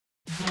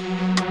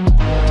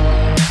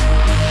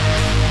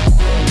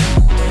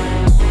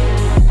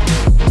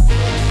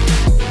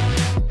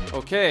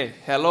Okay,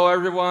 hello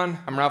everyone.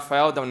 I'm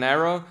Rafael del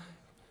Nero.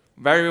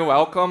 Very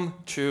welcome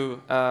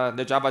to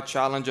the Java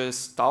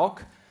Challenges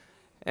talk.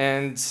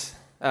 And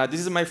this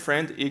is my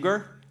friend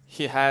Igor.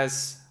 He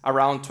has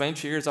around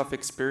 20 years of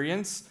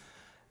experience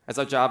as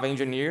a Java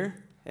engineer,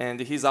 and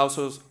he's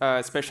also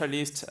a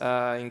specialist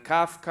in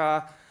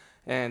Kafka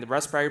and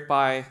Raspberry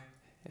Pi.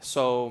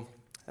 So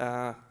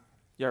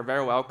you're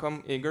very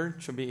welcome, Igor,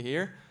 to be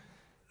here.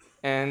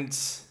 And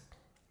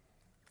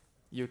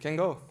you can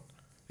go.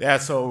 Yeah,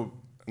 so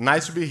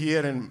nice to be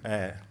here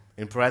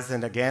in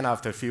present again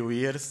after a few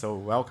years. So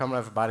welcome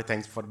everybody,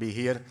 thanks for being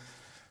here.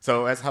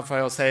 So as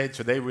Rafael said,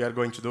 today we are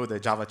going to do the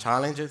Java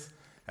challenges.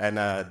 And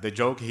the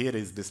joke here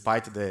is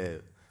despite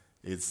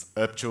it's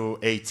up to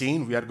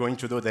 18, we are going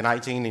to do the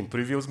 19 in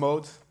previous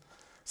mode.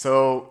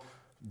 So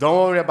don't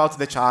worry about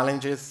the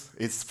challenges,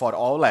 it's for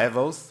all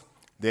levels.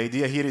 The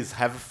idea here is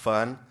have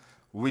fun.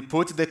 We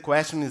put the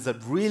question is a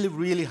really,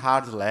 really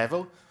hard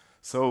level.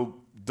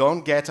 So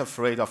don't get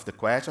afraid of the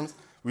questions.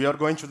 We are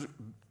going to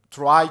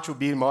try to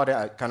be more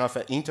kind of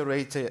an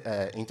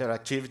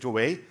interactive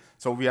way.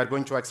 So we are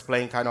going to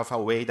explain kind of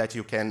a way that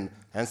you can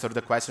answer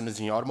the questions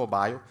in your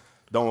mobile.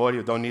 Don't worry,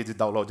 you don't need to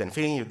download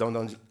anything. You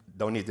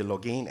don't need to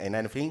log in and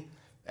anything.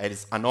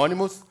 It's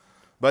anonymous.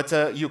 But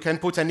you can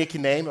put a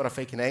nickname or a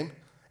fake name.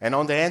 And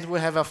on the end, we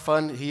have a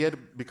fun here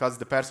because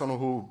the person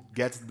who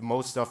gets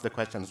most of the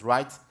questions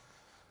right,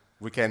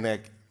 we can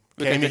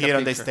came here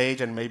on the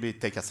stage and maybe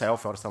take a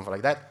selfie or something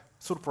like that.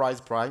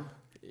 Surprise Prime.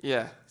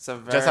 Yeah, it's a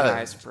very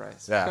nice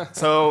prize. Yeah.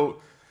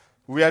 So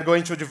we are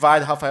going to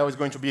divide. Rafael is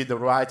going to be the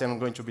right and I'm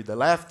going to be the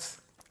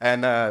left.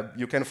 And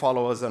you can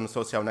follow us on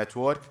social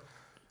network.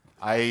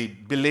 I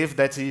believe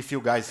that if you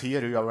guys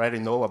here, you already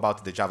know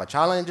about the Java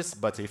challenges.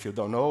 But if you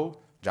don't know,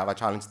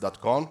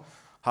 javachallenge.com.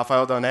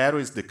 Rafael del Nero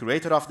is the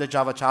creator of the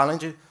Java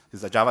challenge.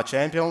 He's a Java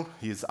champion.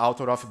 He's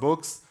author of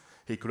books.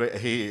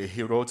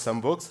 He wrote some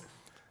books.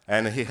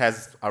 And he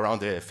has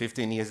around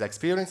 15 years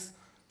experience.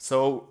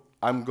 So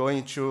I'm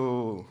going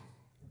to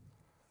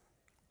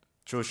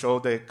show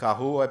the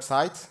Kahoo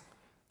website.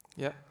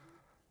 Yeah.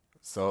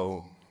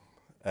 So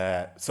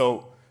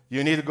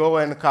you need to go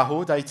on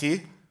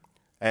Kahoo.it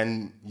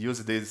and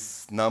use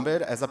this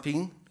number as a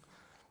pin.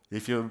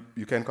 If you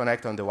can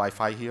connect on the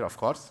Wi-Fi here, of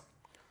course.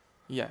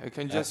 Yeah, you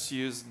can just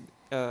use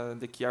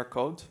the QR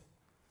code.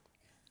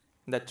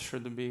 That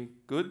should be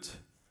good.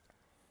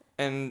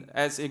 And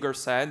as Igor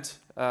said,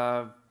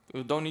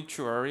 you don't need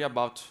to worry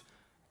about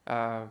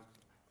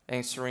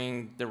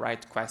answering the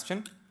right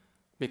question,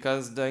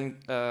 because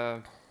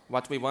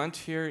what we want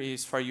here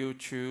is for you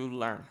to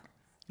learn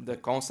the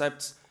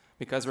concepts,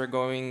 because we're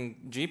going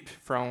deep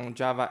from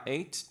Java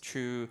 8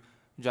 to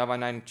Java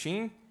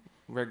 19.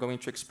 We're going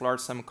to explore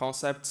some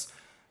concepts.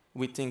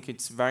 We think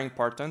it's very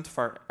important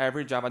for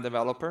every Java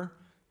developer.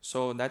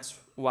 So that's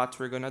what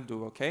we're going to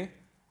do, okay?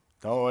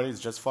 Don't worry, it's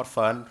just for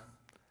fun.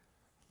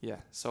 Yeah,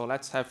 so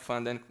let's have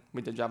fun then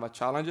with the Java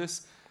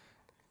challenges.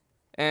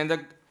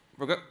 And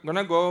we're going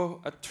to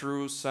go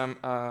through some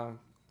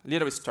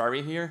little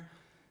story here.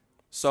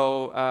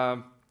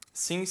 So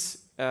since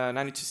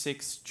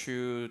 96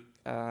 to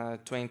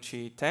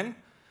 2010,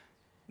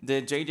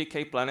 the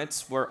JDK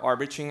planets were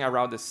orbiting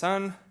around the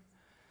sun.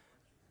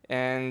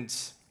 And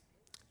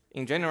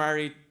in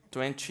January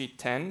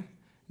 2010,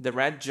 the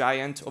red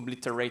giant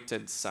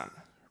obliterated the sun,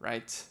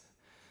 right?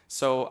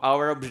 So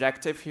our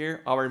objective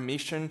here, our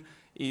mission,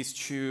 is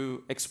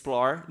to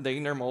explore the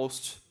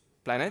innermost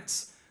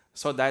planets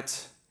so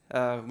that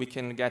we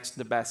can get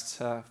the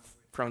best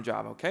from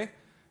Java, okay?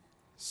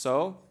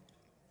 So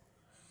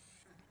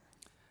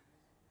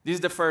this is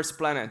the first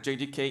planet,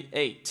 JDK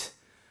 8.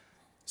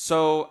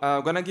 So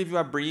I'm going to give you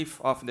a brief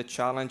of the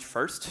challenge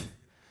first.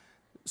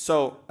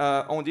 So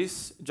on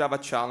this Java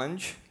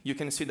challenge, you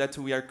can see that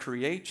we are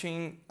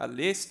creating a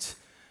list,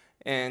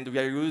 and we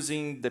are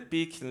using the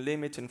peak and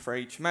limit and for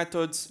each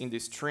methods in the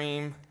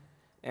stream.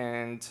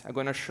 And I'm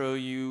going to show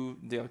you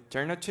the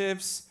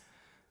alternatives.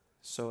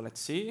 So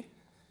let's see.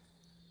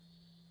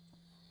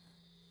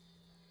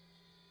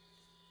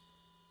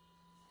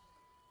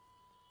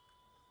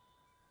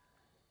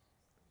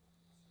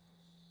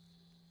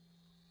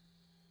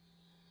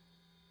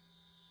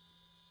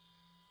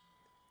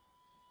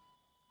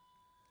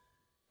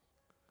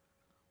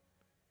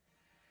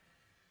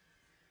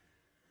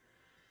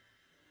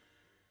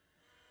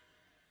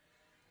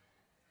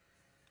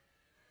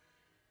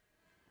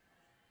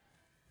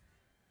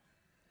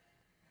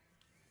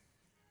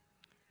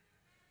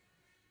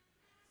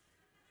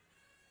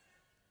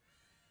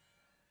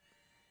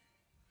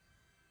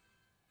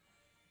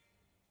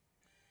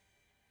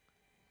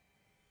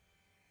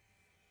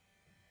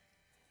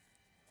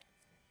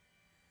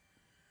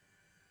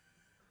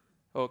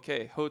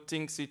 Okay, who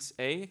thinks it's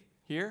A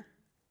here?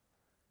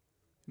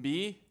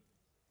 B,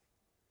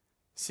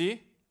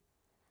 C,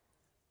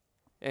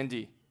 and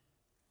D.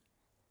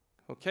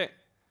 Okay,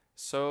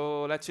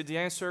 so let's see the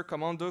answer.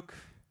 Come on, Duke.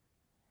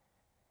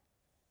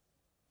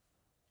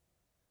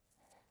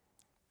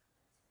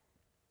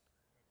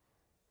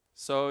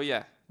 So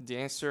yeah, the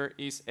answer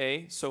is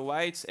A. So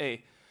why it's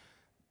A?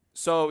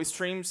 So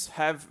streams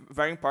have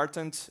very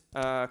important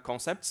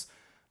concepts.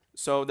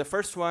 So the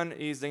first one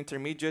is the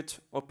intermediate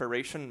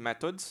operation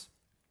methods.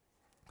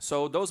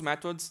 So those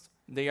methods,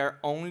 they are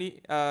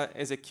only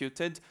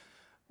executed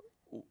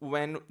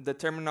when the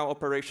terminal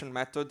operation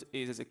method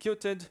is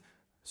executed.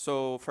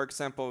 So for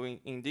example,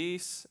 in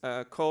this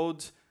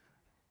code,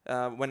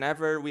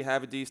 whenever we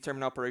have this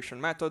terminal operation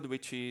method,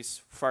 which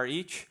is for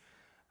each,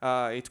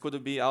 it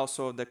could be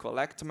also the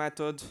collect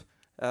method.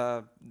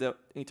 The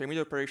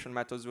intermediate operation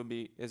methods will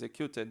be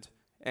executed.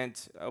 And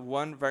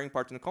one very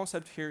important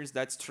concept here is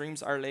that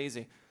streams are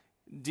lazy.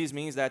 This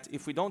means that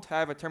if we don't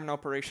have a terminal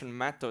operation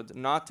method,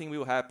 nothing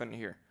will happen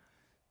here.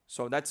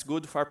 So that's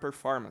good for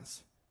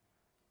performance.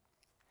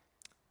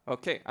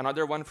 Okay,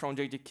 another one from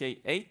JDK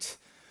 8.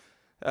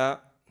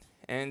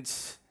 And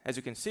as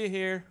you can see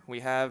here,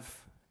 we have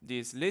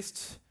this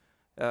list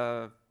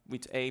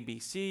with A, B,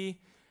 C,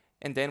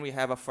 and then we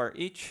have a for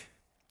each.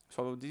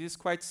 So this is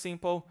quite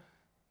simple.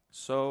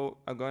 So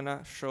I'm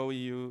gonna show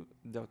you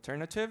the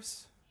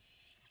alternatives.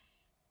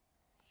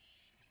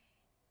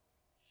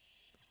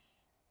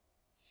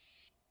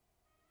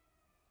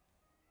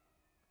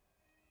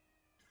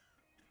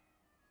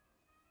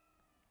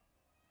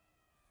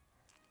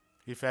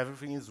 If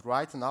everything is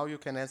right, now you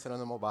can answer on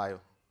the mobile.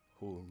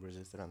 Who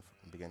registered on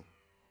the beginning?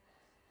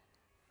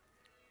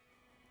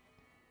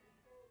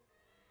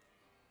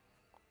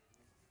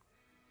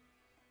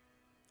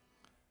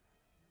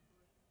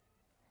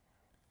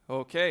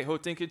 Okay, who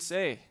think it's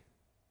A?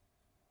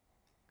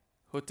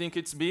 Who think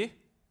it's B?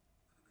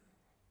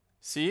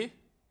 C?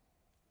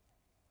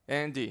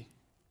 And D?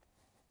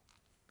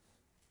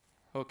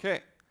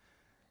 Okay,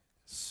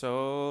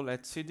 so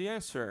let's see the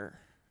answer.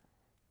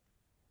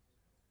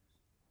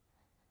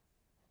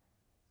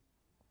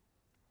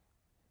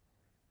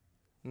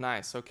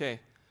 Nice, okay.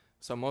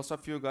 So most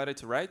of you got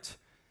it right.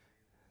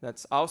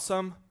 That's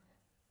awesome.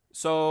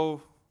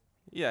 So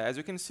yeah, as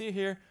you can see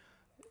here,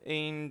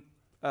 in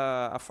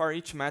a for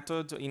each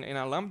method in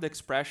a lambda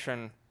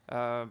expression,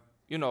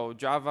 you know,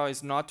 Java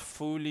is not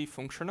fully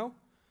functional.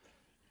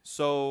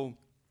 So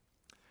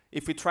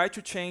if we try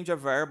to change a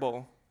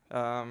variable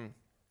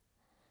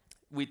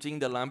within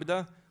the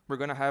lambda, we're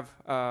going to have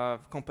a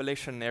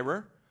compilation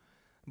error.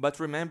 But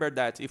remember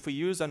that if we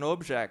use an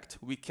object,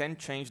 we can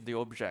change the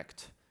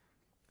object.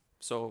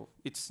 So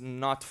it's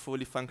not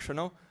fully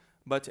functional.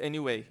 But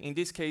anyway, in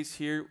this case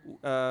here,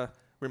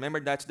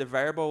 remember that the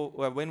variable,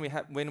 when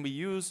we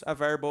use a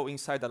variable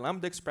inside the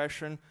lambda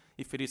expression,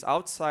 if it is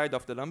outside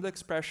of the lambda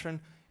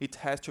expression, it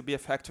has to be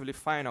effectively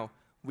final.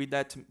 With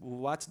that,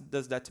 what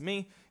does that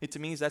mean? It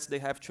means that they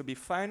have to be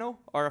final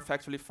or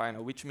effectively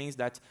final, which means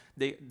that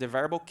the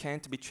variable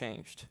can't be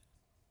changed.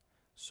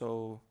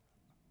 So,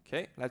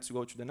 okay, let's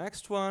go to the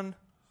next one.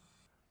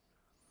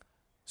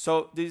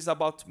 So this is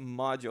about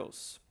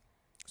modules.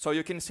 So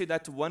you can see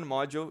that one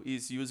module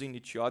is using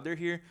each other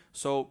here.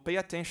 So pay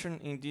attention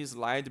in this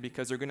slide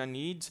because you're going to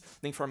need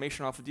the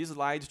information of this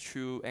slide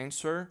to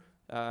answer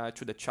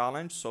to the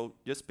challenge. So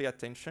just pay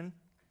attention.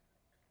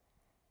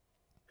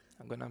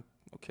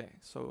 Okay,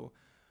 so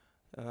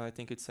I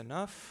think it's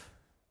enough.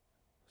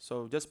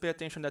 So just pay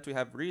attention that we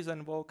have Risa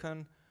and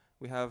Vulkan.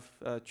 We have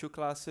 2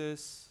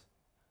 classes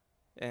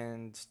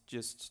and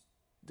just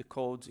the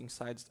code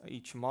inside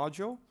each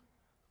module.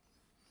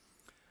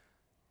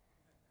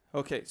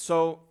 Okay,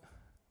 so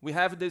we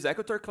have the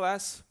executor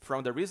class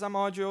from the Risa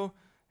module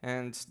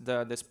and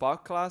the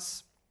Spock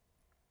class.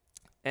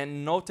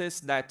 And notice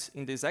that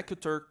in the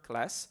executor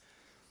class,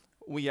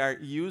 we are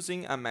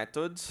using a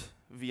method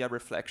via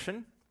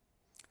reflection.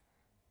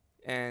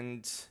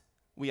 And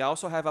we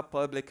also have a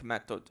public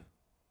method.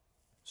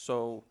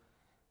 So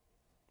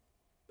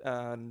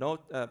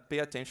pay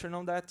attention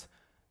on that.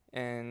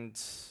 And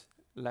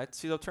let's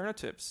see the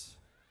alternatives.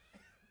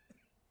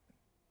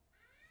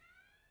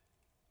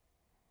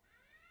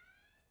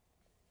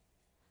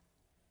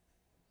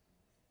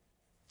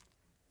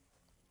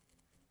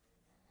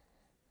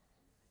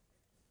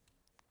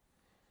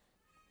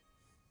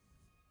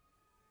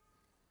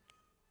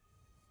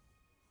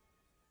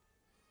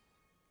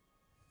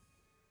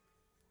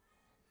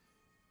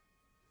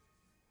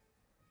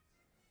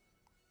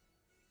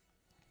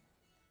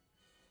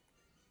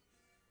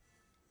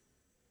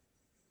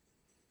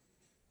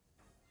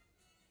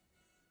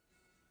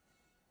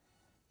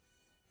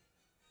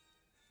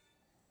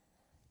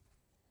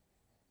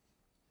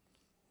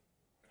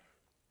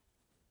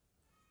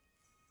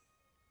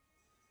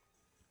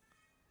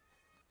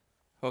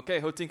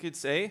 Okay, who think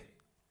it's A?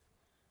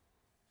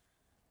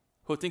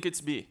 Who think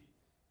it's B?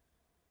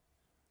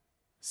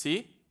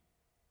 C?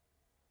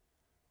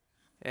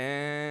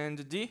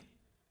 And D?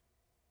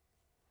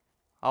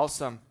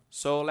 Awesome.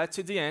 So let's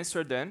see the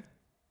answer then.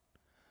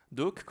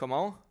 Duke, come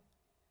on.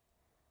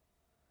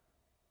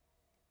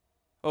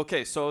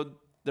 Okay, so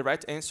the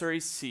right answer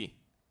is C.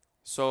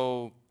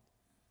 So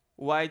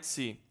why it's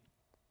C?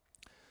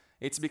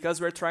 It's because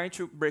we're trying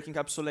to break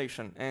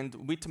encapsulation.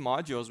 And with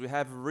modules, we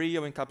have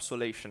real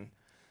encapsulation.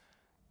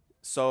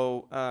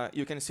 So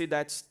you can see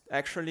that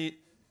actually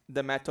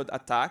the method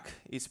attack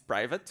is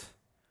private.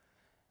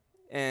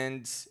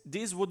 And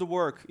this would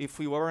work if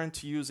we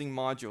weren't using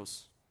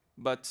modules.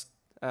 But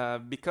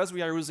because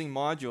we are using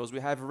modules, we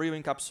have real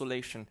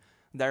encapsulation.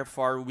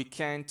 Therefore, we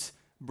can't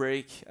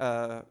break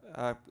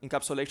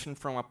encapsulation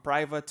from a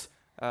private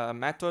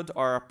method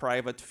or a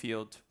private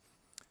field.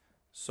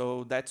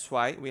 So that's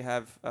why we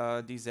have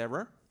this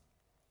error.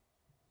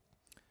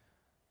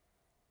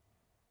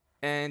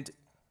 And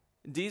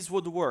this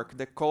would work.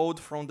 The code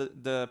from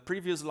the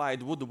previous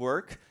slide would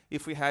work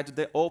if we had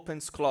the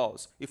opens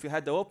clause. If we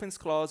had the opens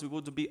clause, we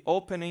would be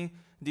opening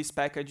this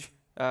package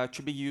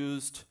to be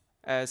used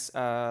as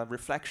a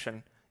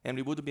reflection, and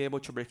we would be able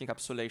to break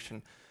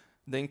encapsulation.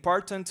 The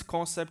important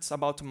concepts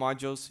about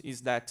modules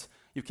is that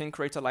you can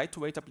create a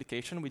lightweight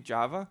application with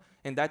Java,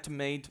 and that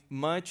made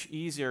much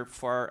easier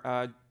for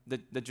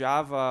the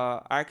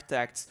Java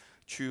architects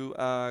to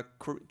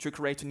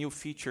create new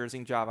features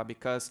in Java,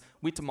 because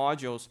with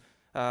modules,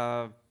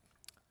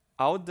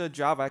 all the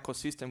Java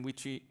ecosystem,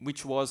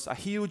 which was a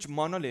huge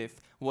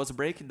monolith, was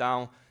break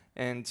down,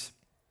 and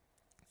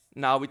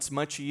now it's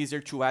much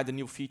easier to add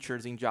new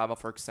features in Java,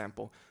 for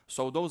example.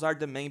 So those are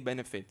the main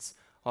benefits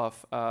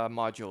of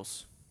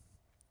modules.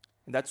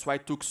 And that's why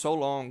it took so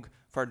long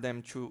for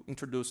them to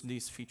introduce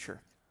this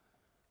feature.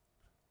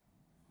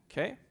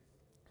 Okay,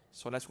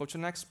 so let's go to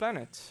the next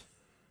planet.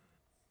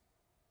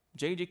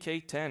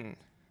 JDK 10.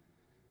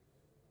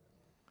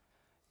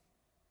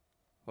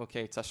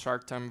 Okay, it's a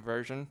short-term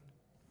version.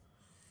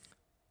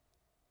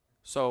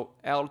 So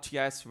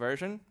LTS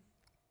version,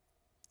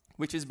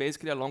 which is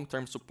basically a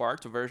long-term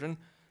support version,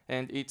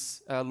 and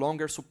it's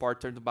longer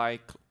supported by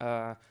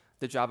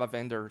the Java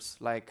vendors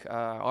like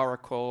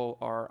Oracle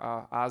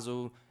or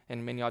Azure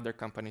and many other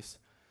companies.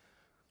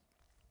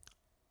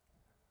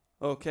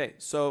 Okay,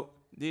 so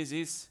this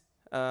is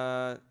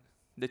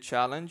the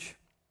challenge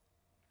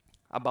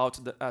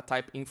about the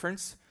type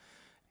inference.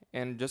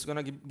 And just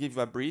gonna give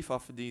you a brief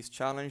of this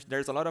challenge.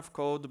 There's a lot of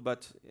code,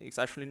 but it's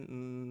actually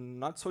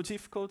not so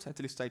difficult, at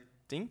least I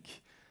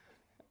think.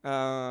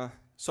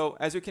 So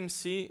as you can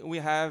see, we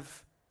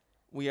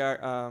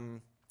are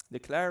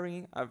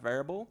declaring a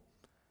variable,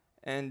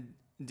 and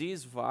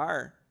this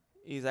var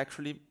is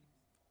actually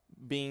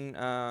being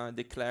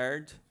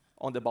declared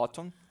on the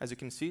bottom. As you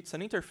can see, it's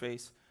an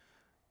interface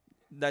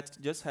that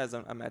just has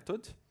a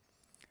method,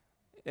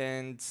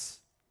 and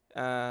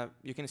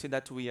you can see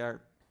that we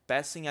are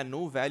passing a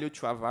null value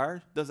to a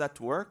var. Does that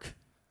work?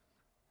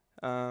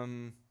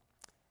 And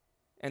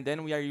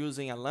then we are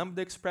using a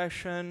lambda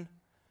expression,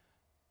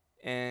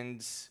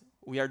 and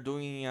we are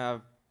doing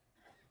a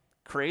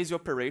crazy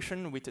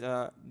operation with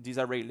this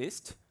array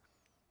list.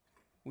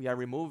 We are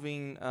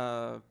removing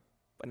an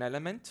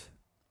element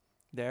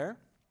there.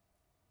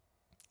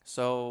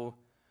 So,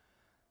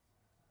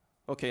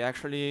 okay,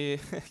 actually,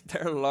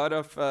 there are a lot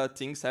of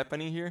things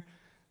happening here.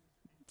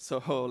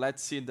 So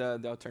let's see the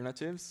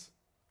alternatives.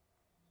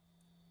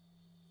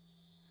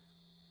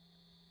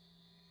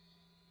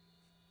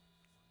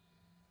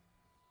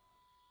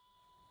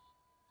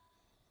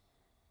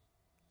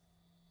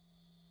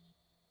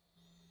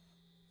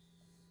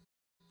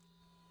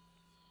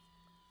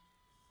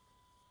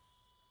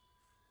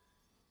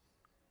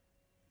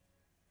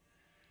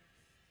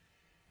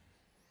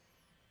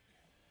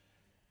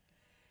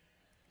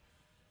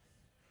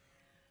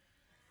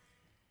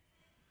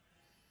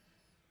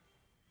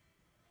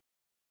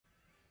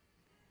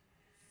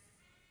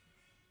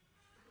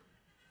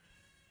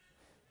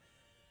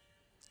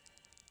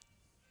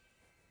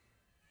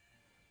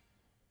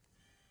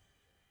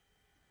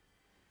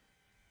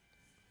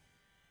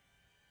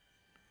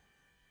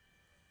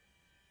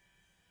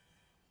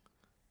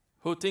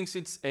 Who thinks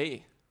it's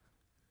A?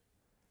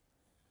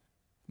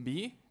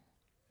 B?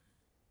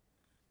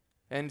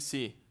 And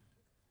C?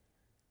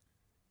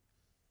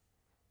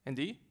 And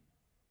D?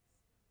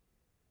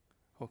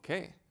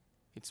 Okay,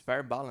 it's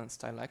very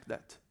balanced, I like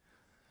that.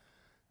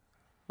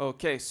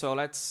 Okay, so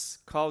let's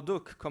call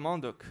Duke. Come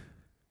on, Duke.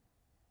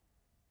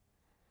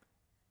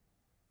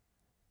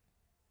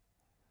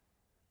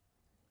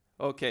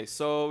 Okay,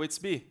 so it's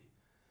B.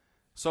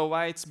 So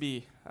why it's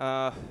B?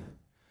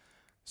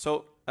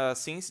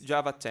 Since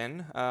Java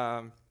 10,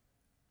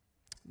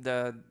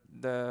 the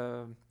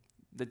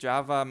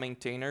Java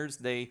maintainers,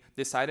 they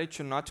decided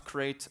to not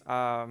create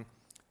a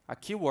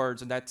keyword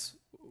that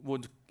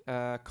would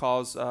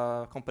cause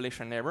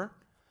compilation error.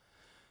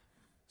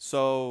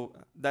 So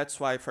that's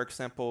why, for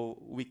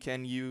example, we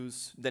can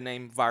use the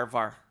name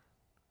var.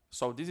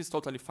 So this is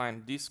totally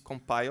fine. This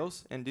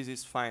compiles, and this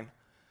is fine.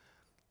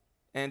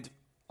 And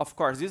of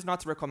course, this is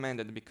not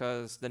recommended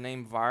because the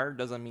name var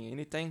doesn't mean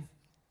anything.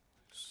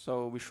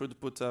 So we should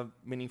put a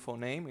meaningful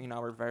name in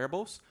our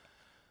variables.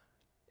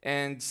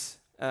 And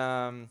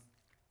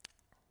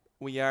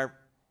we are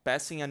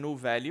passing a null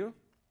value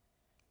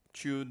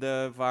to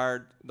the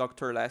var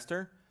Dr.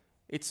 Lester.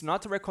 It's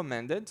not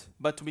recommended,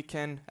 but we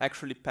can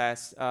actually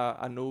pass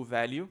a null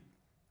value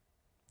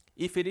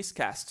if it is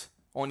cast,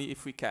 only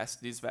if we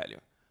cast this value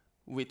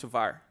with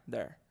var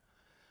there.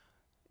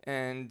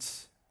 And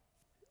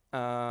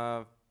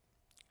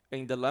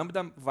in the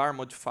lambda var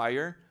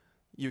modifier,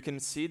 you can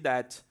see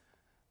that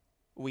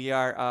we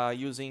are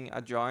using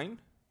a join,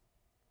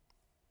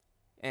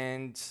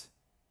 and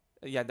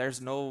yeah, there's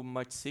no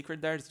much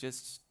secret there. It's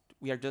just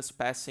we are just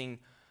passing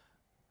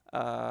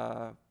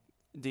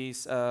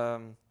this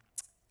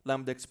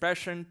lambda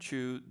expression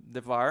to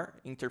the var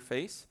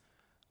interface,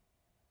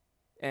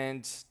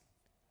 and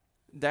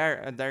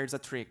there's a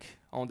trick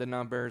on the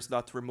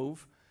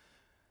numbers.remove,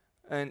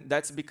 and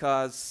that's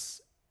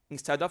because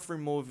instead of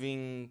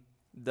removing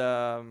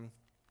the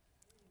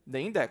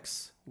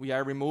index, we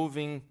are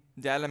removing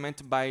the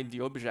element by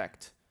the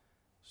object.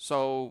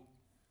 So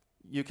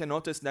you can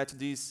notice that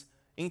this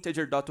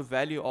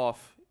integer.value of,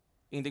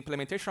 in the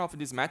implementation of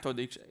this method,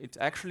 it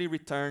actually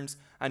returns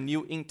a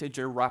new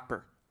integer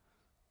wrapper,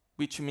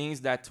 which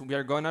means that we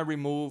are going to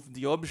remove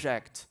the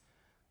object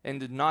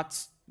and not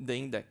the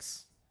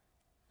index.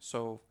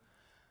 So,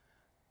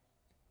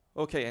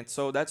 okay, and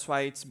so that's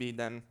why it's B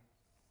then.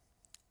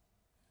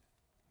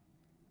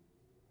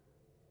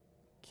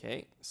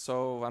 Okay,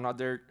 so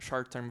another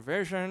short-term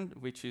version,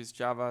 which is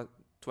Java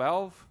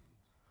 12,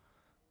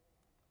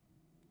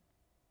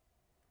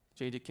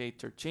 JDK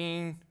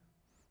 13,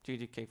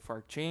 JDK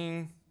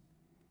 14,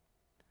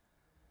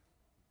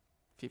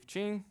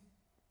 15,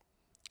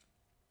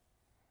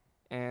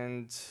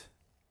 and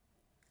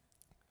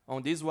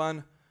on this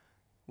one,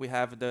 we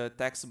have the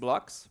text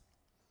blocks,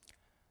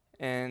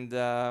 and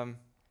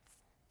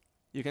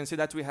you can see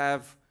that we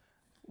have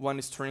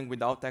one string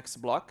without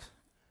text block,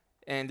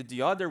 and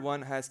the other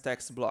one has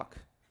text block.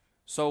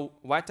 So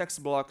why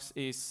text blocks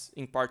is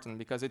important?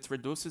 Because it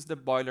reduces the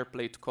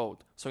boilerplate code.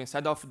 So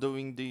instead of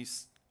doing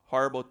this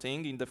horrible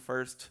thing in the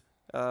first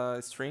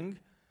string,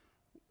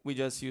 we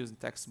just use the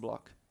text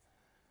block.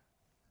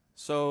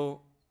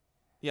 So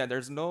yeah,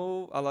 there's a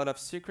lot of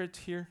secret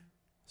here.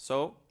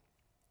 So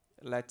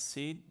let's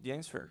see the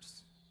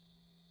answers.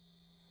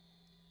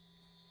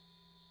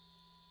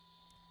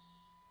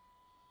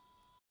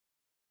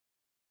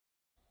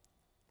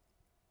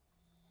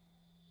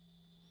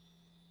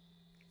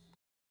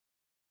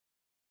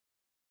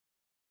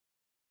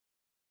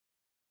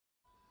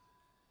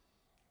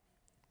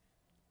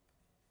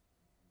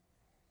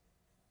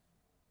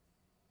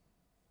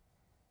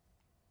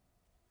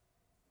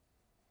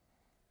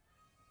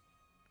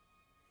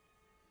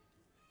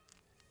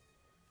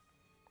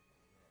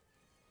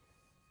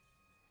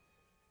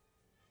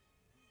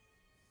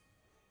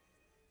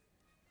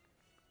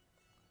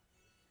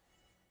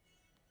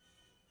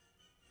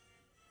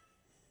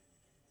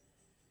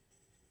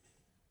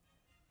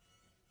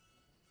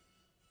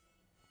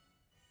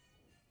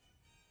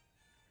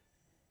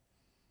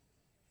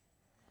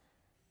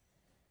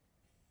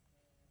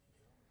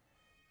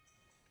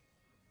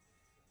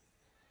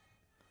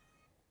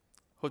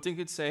 Who think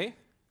it's A?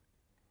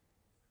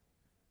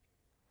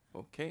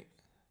 Okay,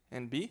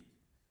 and B?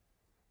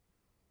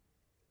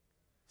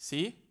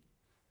 C?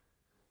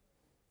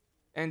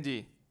 And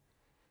D?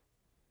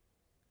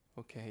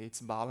 Okay,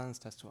 it's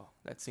balanced as well.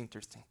 That's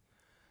interesting.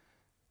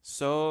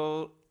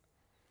 So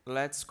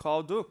let's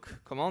call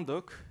Duke. Come on,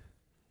 Duke.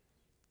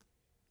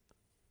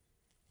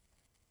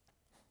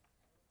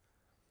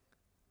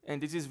 And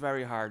this is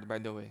very hard, by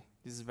the way.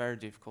 This is very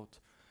difficult.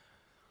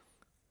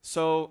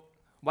 So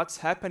what's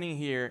happening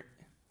here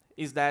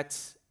is that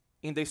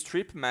in the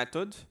strip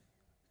method,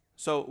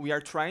 so we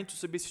are trying to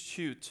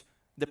substitute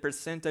the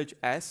percentage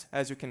 %s,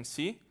 as you can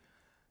see.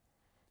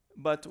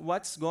 But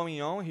what's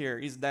going on here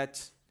is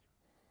that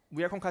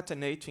we are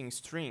concatenating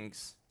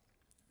strings.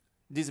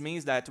 This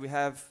means that we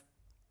have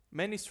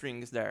many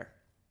strings there.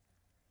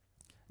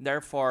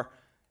 Therefore,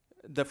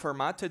 the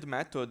formatted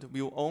method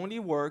will only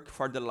work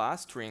for the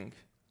last string,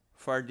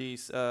 for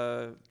this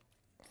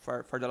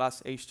for the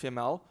last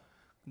HTML.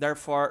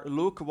 Therefore,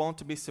 look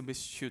won't be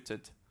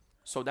substituted.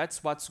 So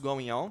that's what's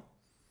going on.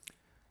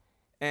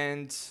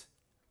 And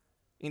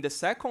in the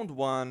second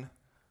one,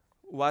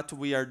 what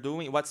we are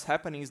doing, what's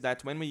happening is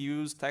that when we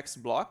use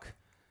text block,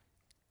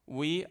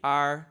 we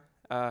are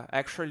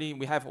actually,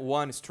 we have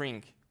one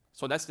string.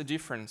 So that's the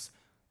difference.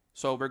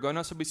 So we're going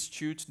to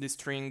substitute the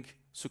string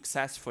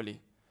successfully.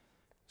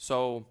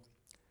 So,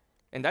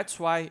 and that's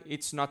why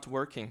it's not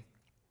working.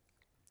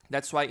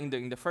 That's why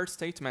in the first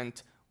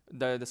statement,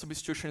 the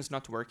substitution is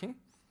not working.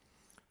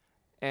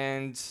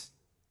 And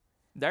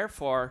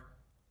therefore,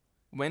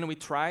 when we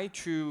compare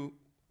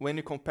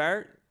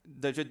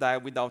the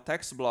Jedi without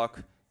text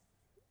block,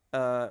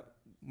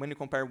 when you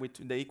compare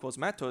with the equals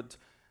method,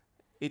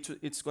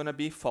 it's going to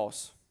be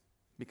false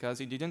because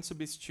it didn't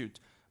substitute.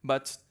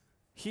 But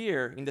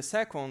here in the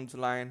second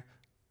line,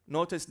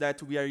 notice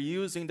that we are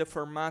using the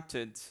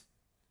formatted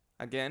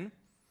again,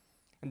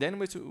 and then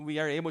we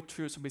are able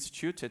to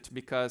substitute it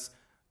because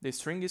the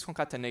string is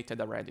concatenated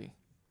already.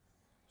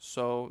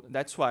 So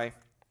that's why.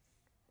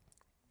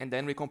 And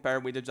then we compare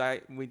with the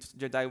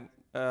Jedi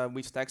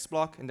with text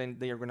block, and then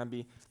they are going to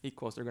be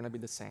equals. They're going to be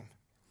the same.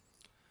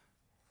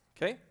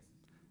 Okay.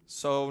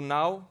 So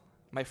now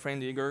my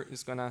friend Igor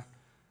is going to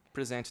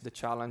present the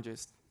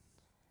challenges.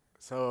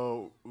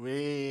 So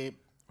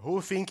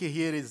who think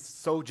here is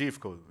so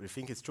difficult? We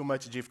think it's too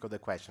much difficult, the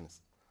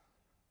questions.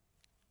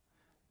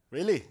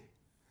 Really?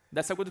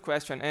 That's a good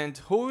question. And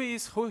who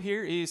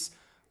here is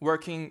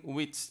working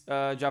with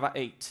Java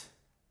 8?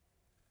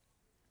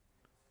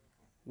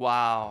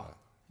 Wow.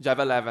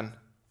 Java 11.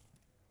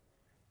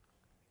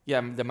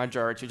 Yeah, the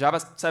majority. Java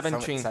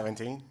 17.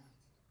 17.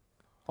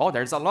 Oh,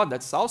 there's a lot.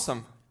 That's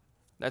awesome.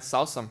 That's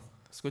awesome.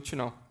 It's good to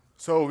know.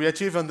 So we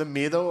achieved on the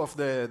middle of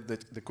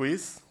the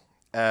quiz.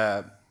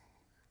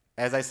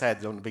 As I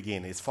said on the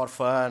beginning, it's for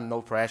fun,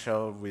 no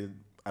pressure, with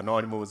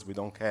anonymous, we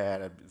don't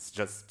care. It's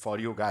just for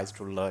you guys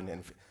to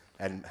learn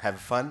and have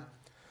fun.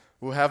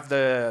 We have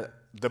the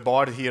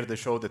board here to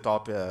show the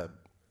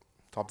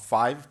top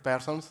 5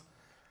 persons.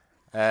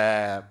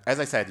 As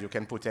I said, you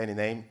can put any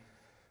name.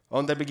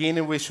 On the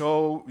beginning, we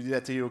show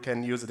that you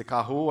can use the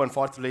Kahoot.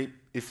 Unfortunately,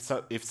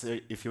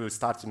 if you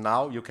start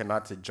now, you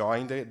cannot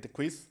join the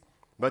quiz.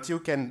 But you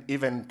can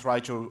even try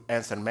to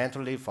answer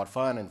mentally for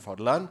fun and for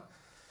learn.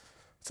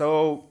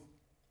 So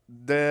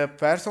the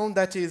person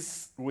that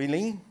is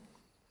winning,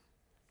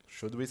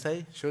 should we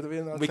say? Should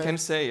we not say? We can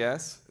say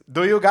yes.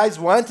 Do you guys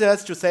want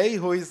us to say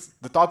who is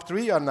the top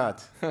 3 or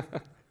not?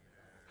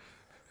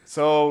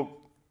 So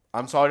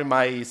I'm sorry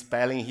my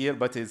spelling here,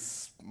 but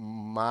it's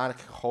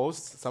Mark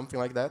Horst, something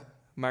like that.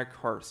 Mark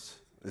Horst.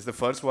 It's the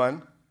first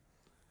one.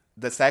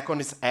 The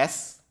second is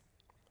S.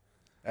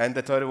 And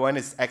the third one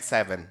is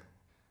X7.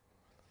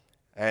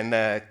 And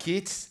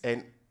Kit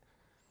and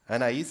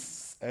Anais,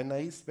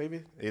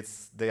 maybe?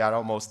 They are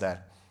almost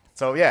there.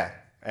 So yeah,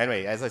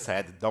 anyway, as I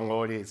said, don't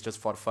worry, it's just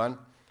for fun.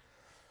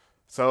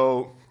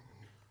 So,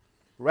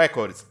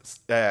 records.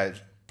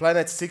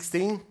 Planet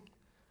 16,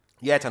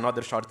 yet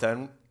another short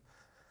term.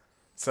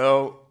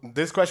 So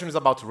this question is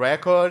about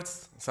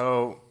records.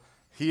 So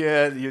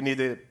here you need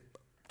to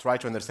try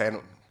to understand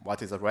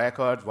what is a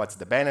record, what's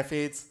the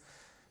benefits.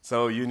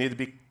 So you need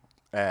to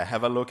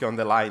have a look on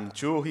the line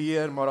 2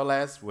 here, more or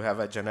less. We have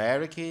a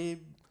generic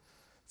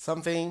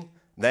something.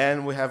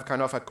 Then we have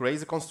kind of a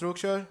crazy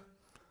constructor.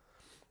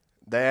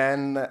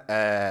 Then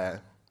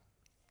on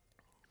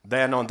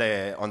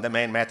the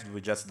main method, we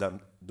just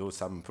do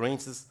some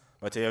prints.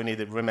 But you need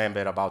to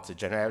remember about the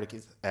generic,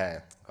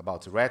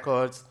 about the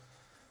records.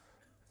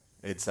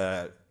 It's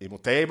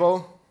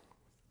immutable.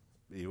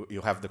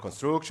 You have the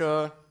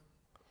constructor.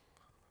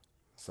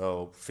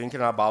 So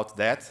thinking about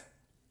that,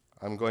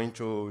 I'm going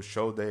to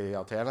show the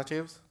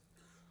alternatives.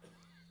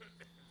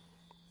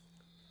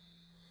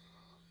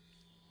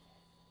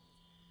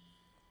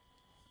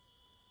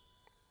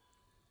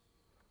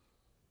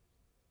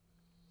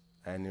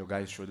 And you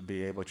guys should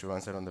be able to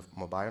answer on the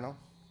mobile now.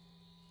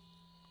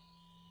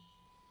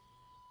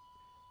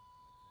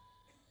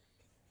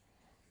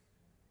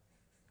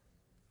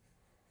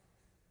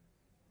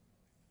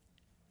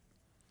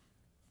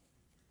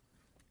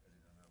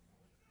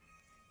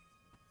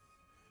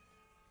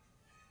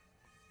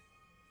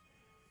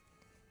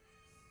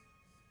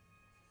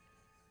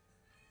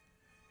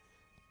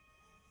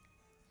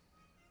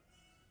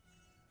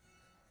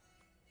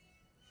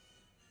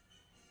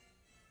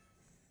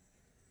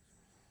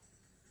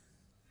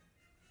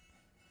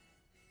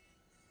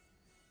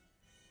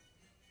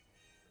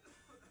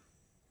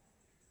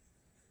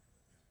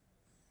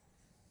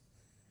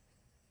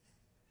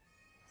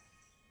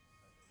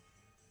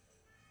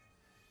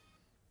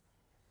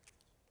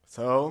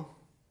 So,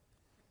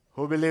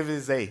 who believes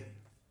is A?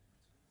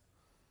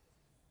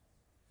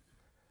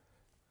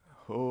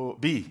 Who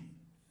B?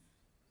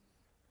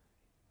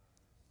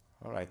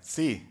 All right,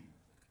 C.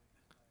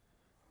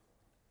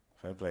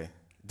 Fair play.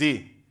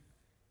 D.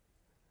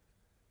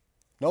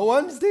 No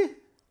one is D?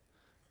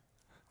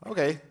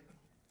 Okay.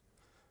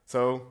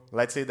 So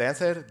let's see the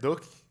answer.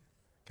 Duke,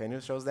 can you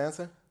show us the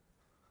answer?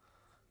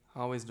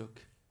 Always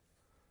Duke.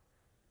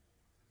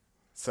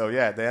 So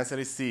yeah, the answer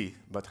is C.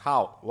 But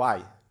how?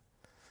 Why?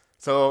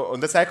 So on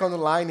the second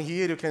line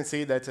here, you can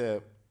see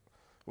that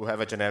we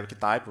have a generic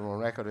type, one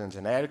record and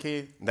generic.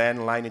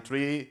 Then line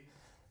 3,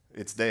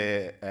 it's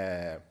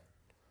the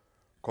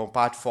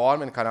compact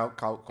form and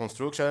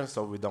construction,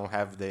 so we don't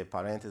have the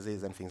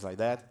parentheses and things like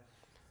that.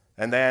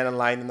 And then on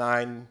line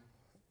 9,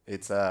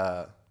 it's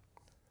not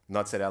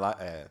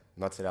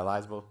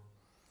serializable.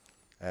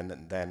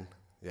 And then,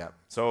 yeah.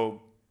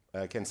 So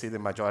I can see the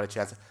majority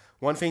answer.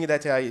 One thing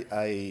that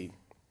I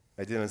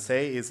didn't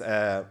say is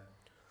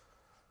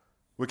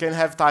we can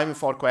have time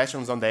for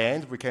questions on the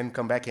end. We can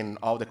come back in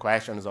all the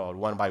questions or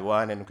one by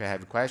one, and we can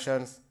have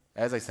questions.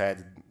 As I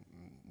said,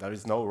 there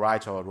is no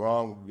right or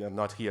wrong. We are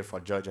not here for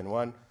judge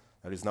anyone.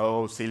 There is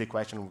no silly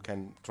question. We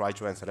can try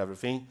to answer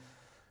everything.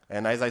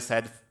 And as I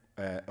said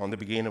on the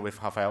beginning with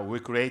Rafael,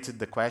 we created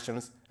the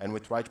questions, and we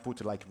try to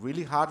put like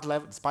really hard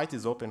level, despite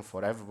it's open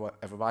for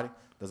everybody,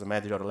 doesn't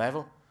matter your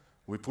level.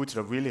 We put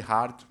it really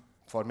hard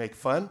for make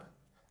fun,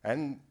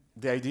 and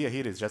the idea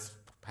here is just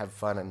have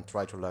fun and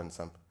try to learn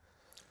something.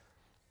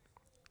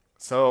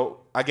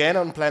 So again,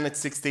 on planet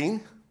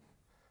 16,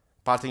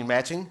 pattern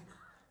matching.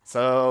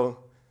 So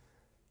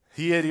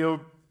here you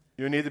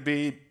need to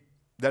be,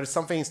 there's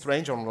something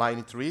strange on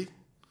line 3.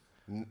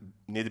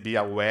 Need to be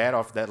aware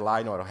of that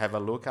line or have a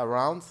look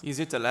around. Is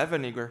it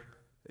 11, Igor?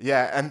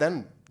 Yeah, and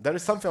then there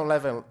is something on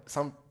level,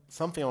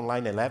 something on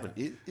line 11.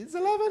 Is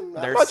 11?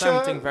 I'm There's not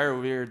something sure. very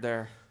weird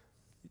there.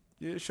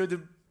 You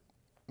should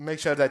make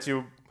sure that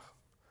you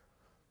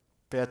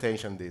pay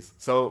attention to this.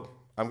 So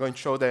I'm going to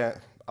show the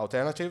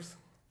alternatives.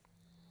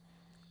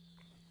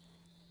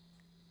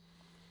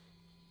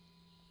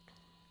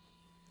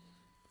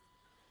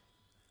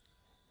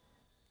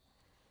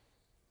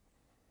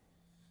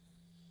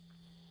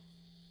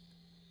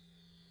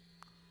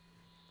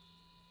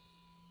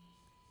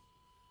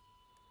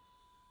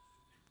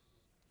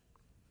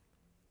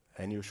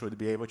 And you should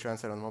be able to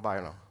answer on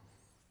mobile now.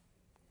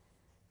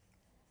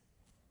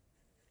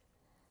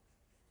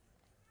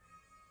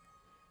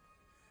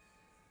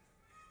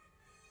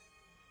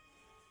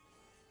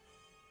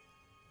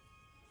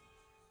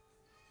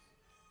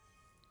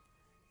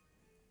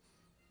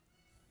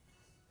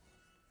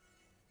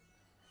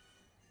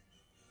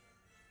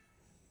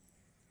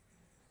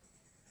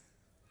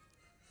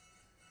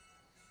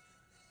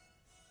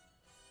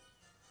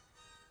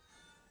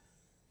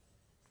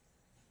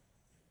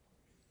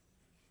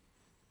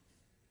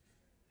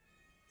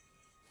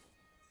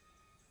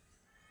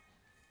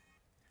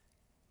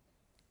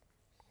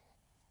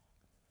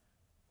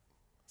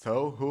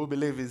 So who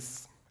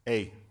believes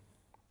A?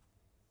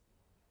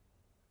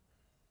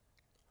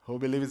 Who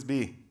believes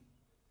B?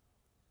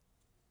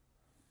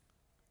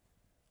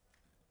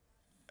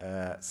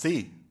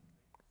 C.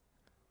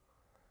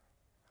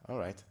 All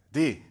right.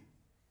 D.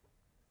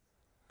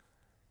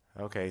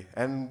 Okay.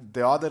 And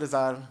the others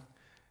are?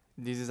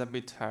 This is a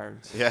bit hard.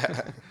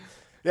 Yeah.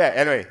 Yeah,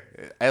 anyway,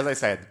 as I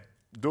said,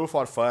 do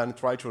for fun,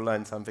 try to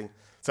learn something.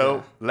 So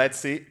Yeah. let's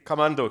see.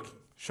 Come on, Duke.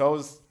 Show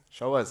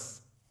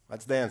us.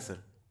 What's the answer?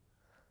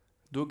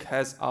 Duke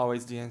has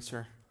always the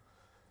answer.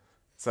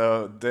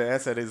 So the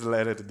answer is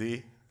letter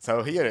D.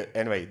 So here,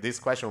 anyway, this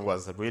question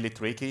was really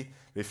tricky.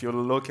 If you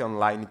look on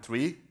line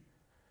 3,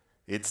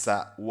 it's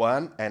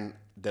 1 and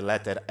the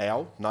letter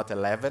L, not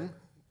 11.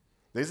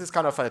 This is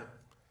kind of a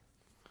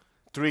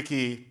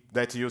tricky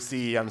that you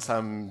see on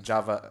some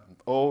Java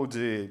old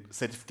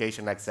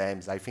certification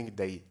exams. I think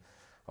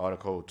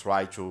Oracle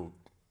try to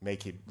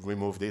make it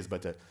remove this,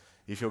 but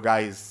if you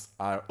guys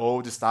are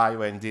old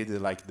style and did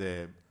like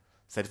the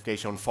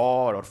certification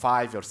 4 or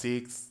 5 or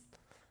 6,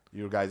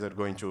 you guys are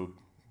going to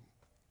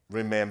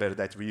remember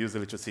that we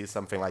usually to see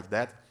something like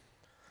that.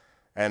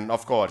 And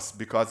of course,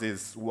 because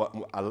it's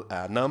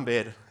a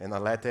number and a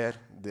letter,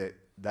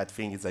 that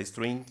thing is a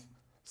string,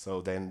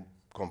 so then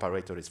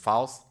comparator is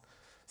false.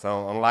 So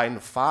on line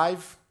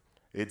 5,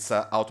 it's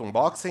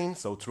out-unboxing,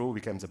 so true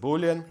becomes a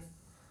boolean.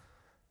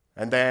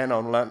 And then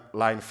on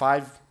line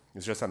 5,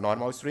 it's just a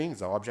normal string,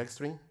 it's an object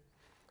string.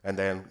 And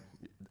then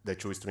the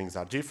two strings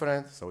are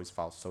different, so it's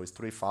false. So it's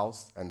 3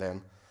 false, and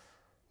then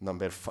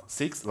number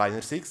 6,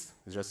 line 6,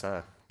 is just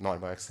a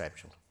normal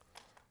exception.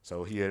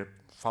 So here,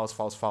 false,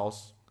 false,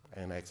 false,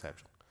 and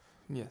exception.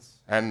 Yes.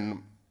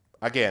 And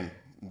again,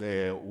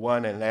 the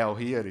 1 and L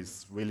here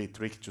is really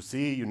tricky to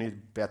see. You need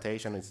to pay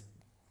attention, it's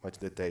much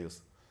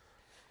details.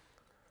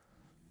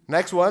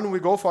 Next one, we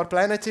go for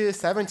Planet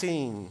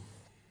 17.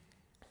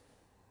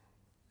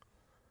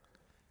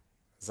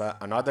 It's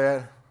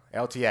another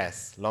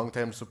LTS,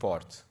 long-term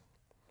support.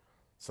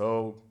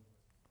 So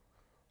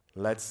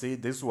let's see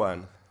this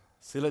one,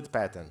 sealed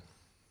pattern.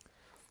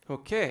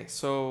 Okay,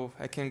 so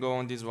I can go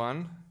on this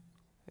one,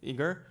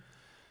 Igor.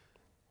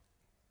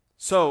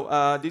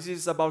 So this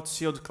is about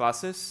sealed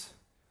classes,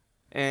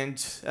 and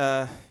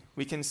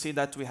we can see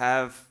that we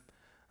have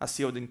a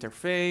sealed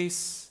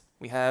interface,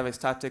 we have a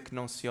static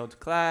non-sealed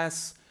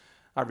class,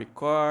 a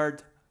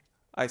record,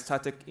 a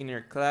static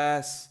inner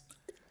class,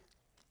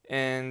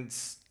 and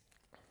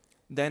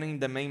then in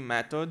the main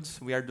method,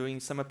 we are doing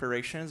some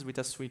operations with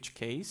a switch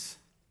case.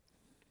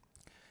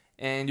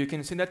 And you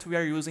can see that we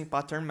are using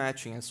pattern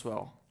matching as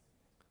well.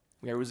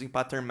 We are using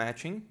pattern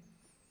matching,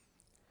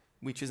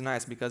 which is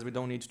nice because we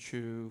don't need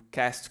to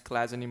cast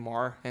class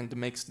anymore, and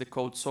makes the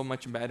code so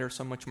much better,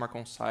 so much more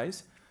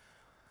concise.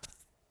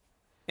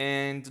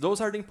 And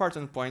those are the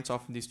important points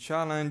of this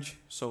challenge.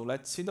 So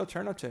let's see the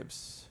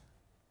alternatives.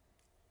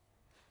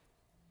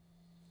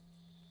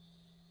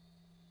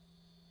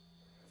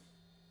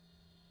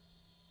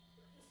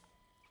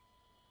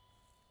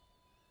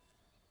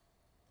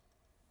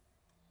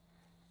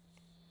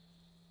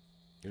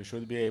 You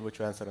should be able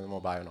to answer on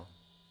mobile now.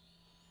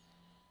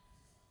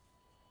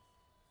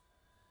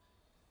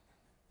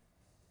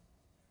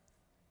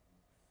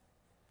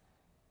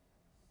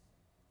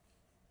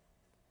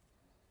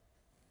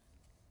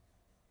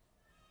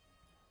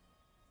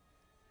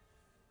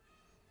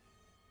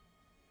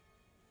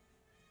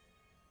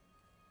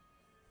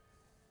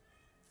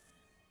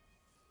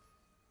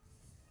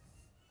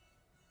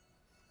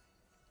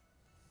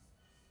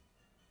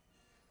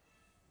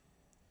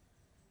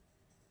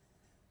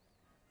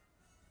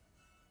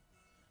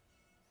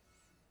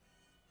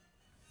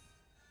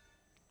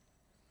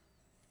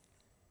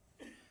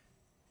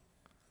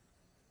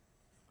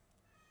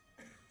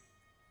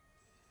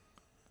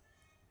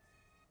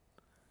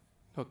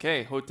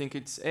 Okay, who think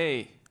it's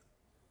A?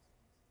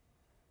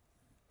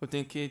 Who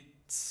think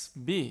it's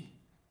B?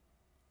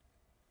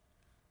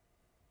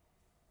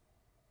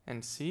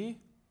 and C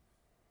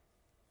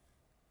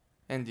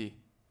and D.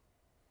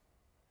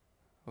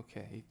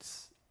 Okay,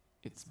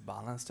 it's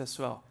balanced as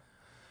well.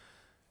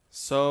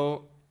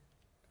 So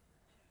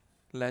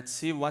let's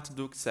see what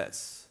Duke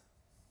says.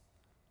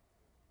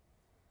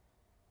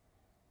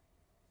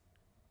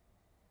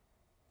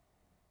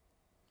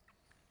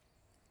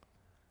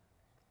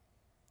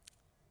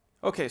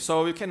 Okay,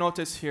 so you can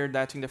notice here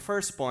that in the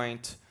first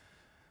point,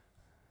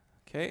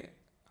 okay,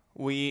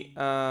 we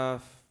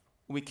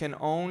can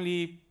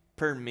only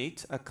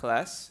permit a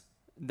class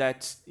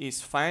that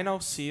is final,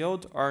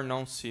 sealed, or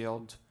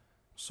non-sealed.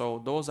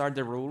 So those are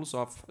the rules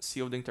of a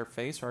sealed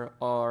interface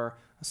or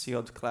a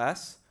sealed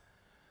class.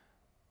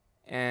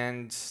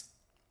 And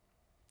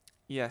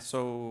yeah,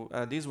 so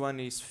this one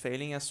is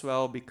failing as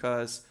well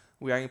because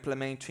we are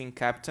implementing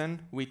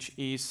Captain, which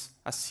is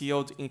a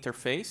sealed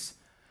interface.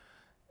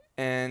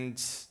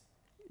 And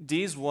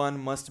this one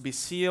must be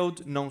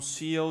sealed,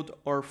 non-sealed,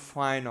 or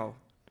final.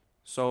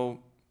 So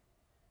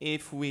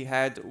if we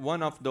had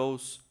one of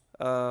those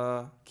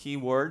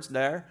keywords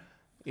there,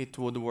 it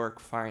would work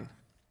fine.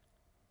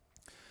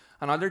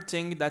 Another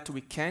thing that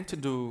we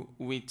can't do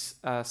with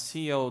a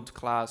sealed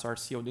class or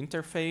sealed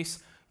interface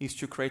is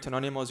to create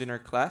anonymous inner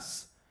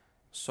class.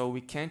 So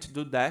we can't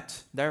do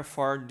that.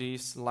 Therefore,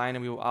 this line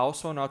will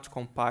also not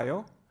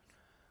compile.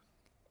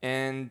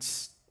 And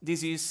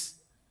this is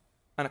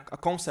a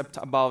concept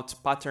about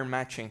pattern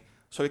matching.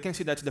 So you can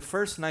see that the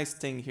first nice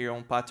thing here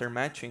on pattern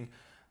matching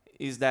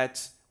is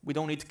that we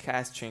don't need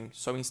casting.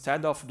 So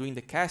instead of doing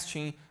the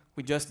casting,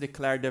 we just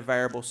declare the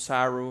variable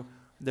Saru,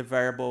 the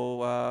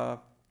variable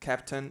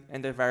Captain,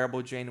 and the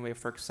variable Janeway,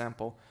 for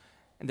example.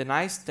 And the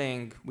nice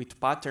thing with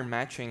pattern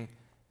matching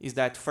is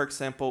that, for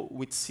example,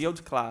 with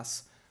sealed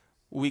class,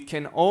 we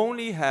can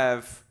only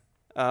have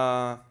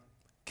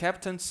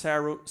Captain,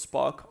 Saru,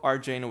 Spock, or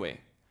Janeway.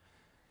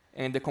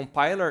 And the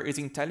compiler is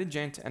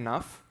intelligent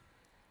enough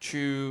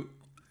to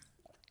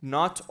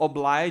not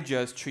oblige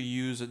us to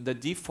use the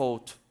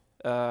default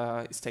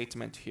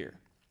statement here.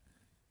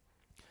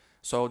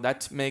 So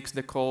that makes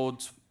the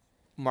code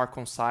more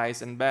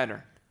concise and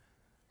better.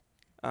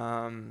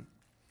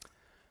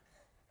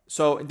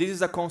 So this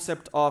is a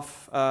concept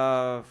of,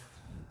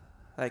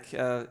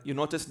 you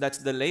notice that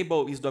the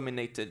label is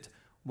dominated.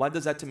 What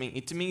does that mean?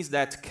 It means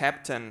that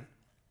Captain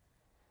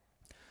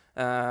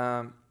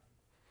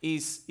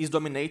is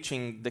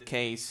dominating the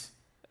case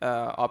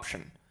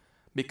option,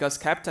 because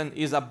Captain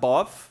is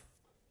above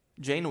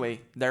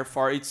Janeway.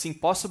 Therefore, it's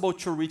impossible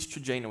to reach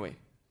to Janeway.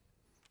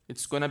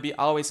 It's going to be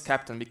always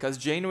Captain, because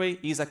Janeway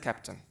is a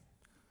Captain.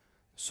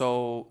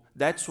 So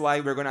that's why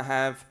we're going to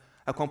have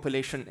a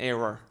compilation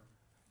error.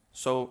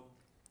 So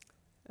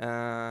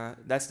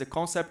that's the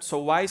concept. So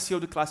why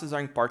sealed classes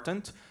are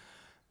important?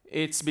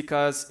 It's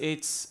because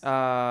it's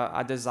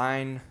a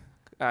design,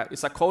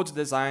 it's a code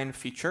design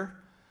feature,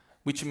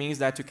 which means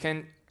that you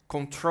can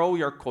control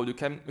your code. You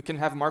can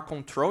have more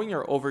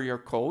control over your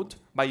code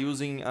by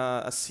using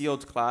a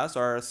sealed class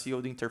or a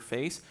sealed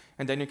interface.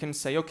 And then you can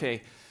say,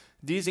 okay,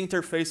 this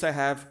interface I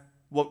have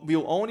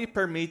will only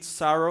permit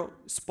Saru,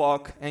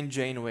 Spock, and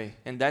Janeway,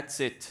 and that's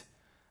it.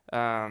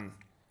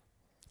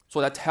 So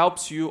that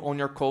helps you on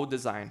your code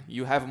design.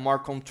 You have more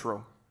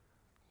control.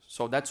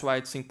 So that's why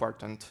it's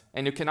important.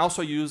 And you can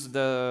also use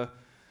the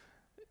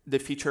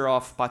feature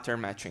of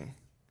pattern matching,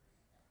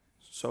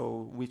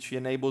 so which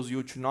enables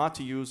you to not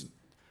use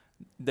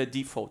the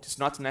default. It's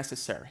not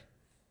necessary.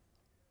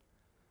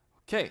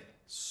 Okay,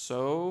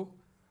 so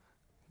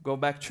go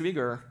back to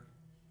Igor.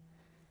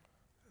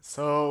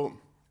 So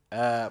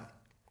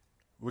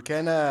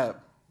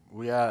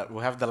we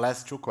have the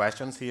last two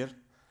questions here.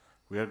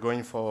 We are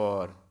going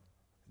for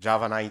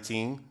Java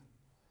 19,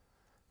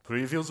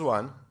 previous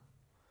one.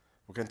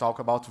 We can talk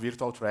about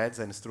virtual threads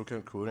and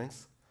structured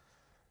concurrence.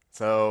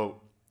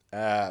 So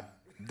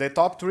the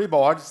top three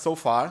boards so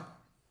far.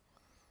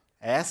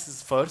 S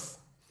is first.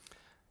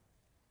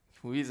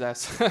 Who is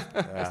S?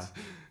 Yeah.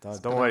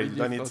 Don't worry, you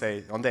don't need to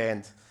say on the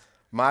end.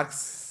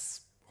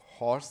 Mark's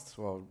Horst,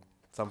 or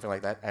something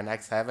like that, and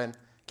X7,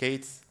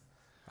 Kate's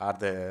are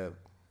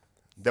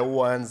the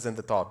ones in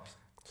the top.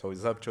 So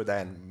it's up to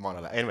them, more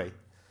or less. Anyway,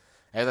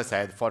 as I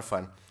said, for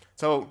fun.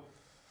 So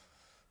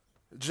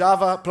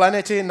Java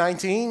Planet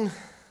 19,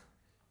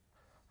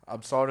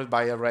 absorbed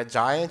by a red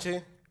giant.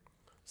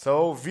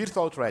 So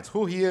virtual threads.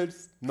 Who here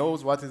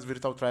knows what is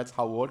virtual threads,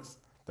 how it works,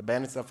 the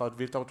benefits of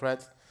virtual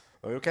threads?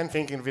 Well, you can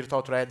think in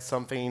virtual threads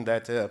something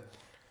that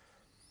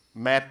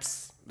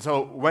maps.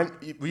 So when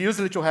we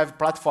usually to have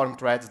platform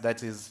threads,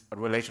 that is a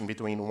relation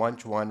between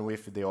one-to-one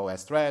with the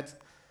OS threads.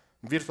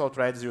 Virtual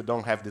threads, you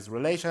don't have this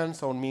relation,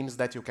 so it means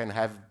that you can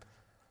have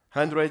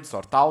hundreds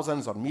or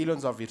thousands or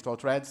millions of virtual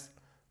threads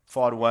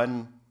for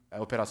one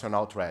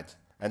operational thread.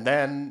 And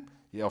then,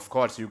 of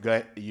course,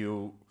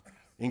 you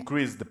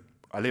increase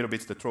a little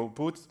bit the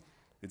throughput.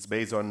 It's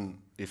based on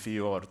if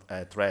your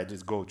thread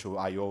is go to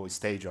I/O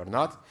stage or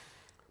not.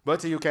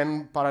 But you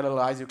can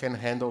parallelize, you can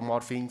handle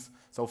more things.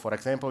 So for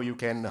example, you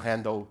can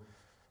handle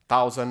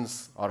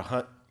thousands or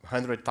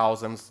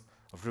 100,000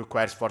 of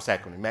requests per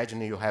second.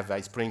 Imagine you have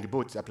a Spring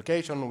Boot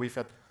application with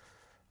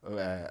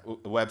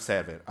web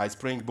server. A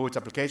Spring Boot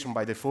application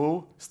by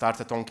default starts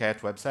a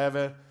Tomcat web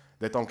server.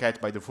 The Tomcat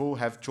by default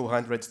have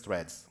 200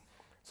 threads.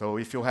 So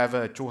if you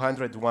have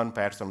 201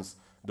 persons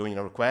doing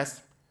a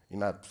request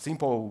in a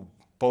simple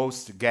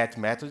post get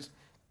method,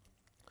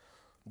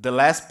 the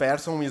last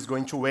person is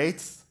going to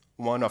wait.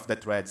 One of the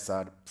threads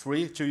are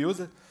free to use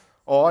it,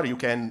 or you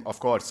can, of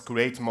course,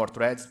 create more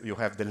threads. You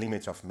have the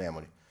limit of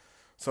memory.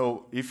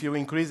 So if you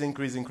increase,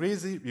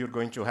 you're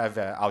going to have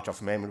an out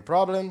of memory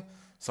problem.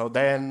 So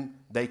then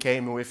they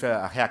came with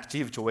a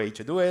reactive way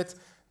to do it.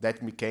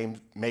 That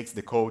makes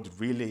the code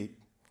really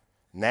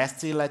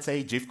nasty, let's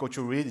say, difficult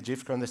to read,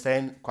 difficult to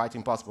understand, quite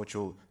impossible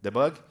to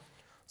debug.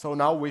 So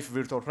now with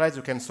virtual threads,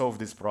 you can solve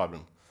this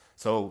problem.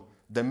 So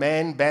the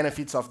main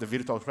benefits of the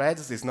virtual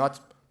threads is not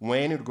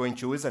when you're going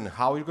to use it and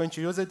how you're going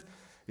to use it.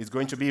 It's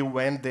going to be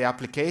when the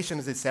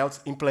applications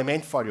itself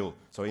implement for you.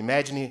 So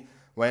imagine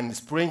when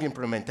Spring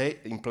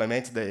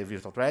implements the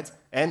virtual threads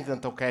and the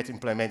Tomcat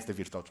implements the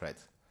virtual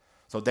threads.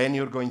 So then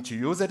you're going to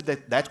use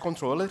that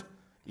controller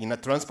in a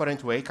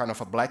transparent way, kind of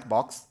a black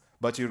box,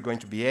 but you're going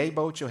to be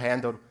able to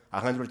handle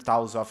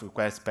 100,000 of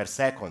requests per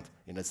second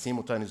in a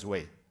simultaneous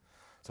way.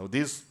 So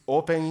this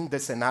opening the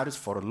scenarios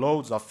for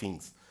loads of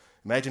things.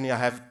 Imagine I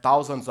have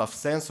thousands of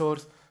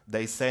sensors.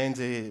 They send,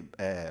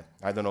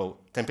 I don't know,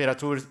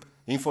 temperature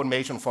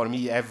information for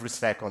me every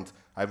second.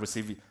 I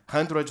receive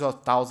hundreds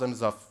of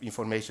thousands of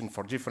information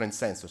for different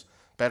sensors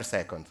per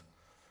second.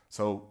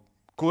 So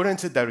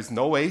currently, there is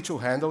no way to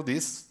handle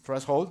this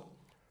threshold.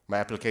 My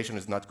application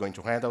is not going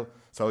to handle.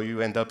 So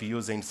you end up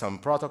using some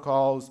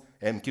protocols,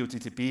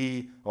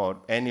 MQTTP, or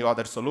any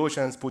other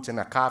solutions, put in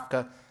a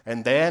Kafka,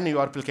 and then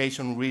your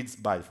application reads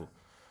by default.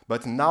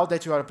 But now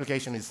that your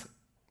application is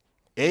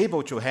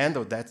able to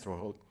handle that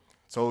threshold,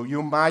 so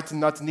you might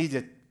not need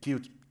a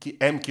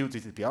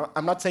MQTTP.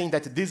 I'm not saying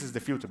that this is the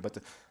future, but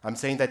I'm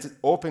saying that it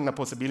opens a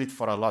possibility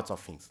for a lot of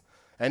things.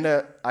 And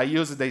I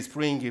use the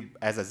Spring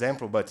as an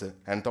example,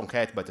 and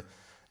Tomcat, but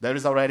there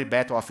is already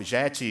beta of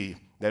Jetty,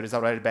 there is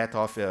already beta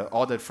of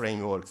other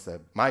frameworks,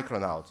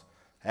 Micronaut,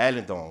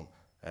 Helidon,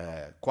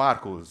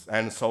 Quarkus,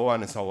 and so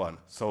on and so on.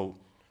 So,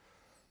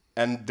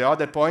 and the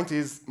other point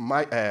is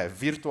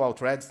virtual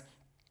threads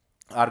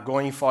are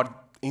going for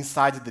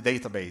inside the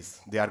database.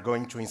 They are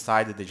going to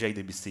inside the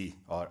JDBC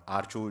or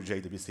R2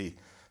 JDBC.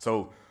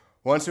 So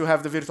once you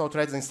have the virtual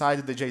threads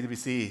inside the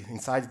JDBC,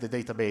 inside the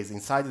database,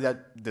 inside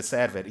the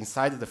server,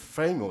 inside the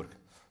framework,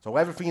 so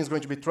everything is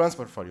going to be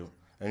transferred for you.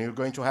 And you're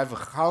going to have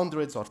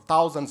hundreds or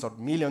thousands or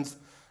millions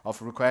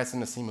of requests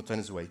in a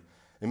simultaneous way.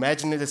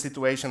 Imagine the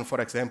situation,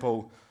 for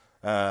example,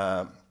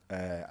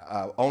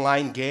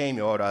 online game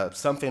or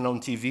something on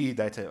TV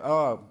that,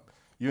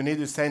 you need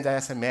to send an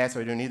SMS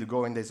or you need to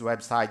go in this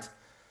website.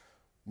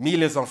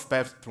 Millions of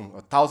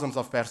thousands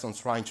of persons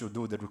trying to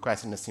do the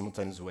request in a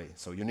simultaneous way.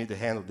 So you need to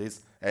handle this,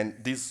 and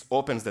this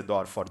opens the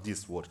door for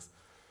this works.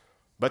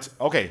 But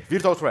okay,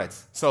 virtual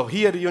threads. So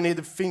here you need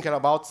to think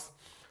about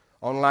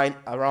online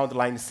around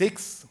line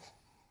 6.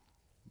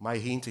 My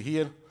hint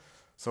here.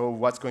 So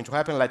what's going to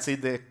happen? Let's see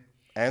the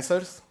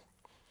answers.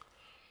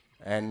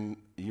 And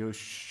you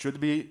should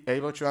be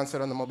able to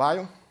answer on the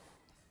mobile.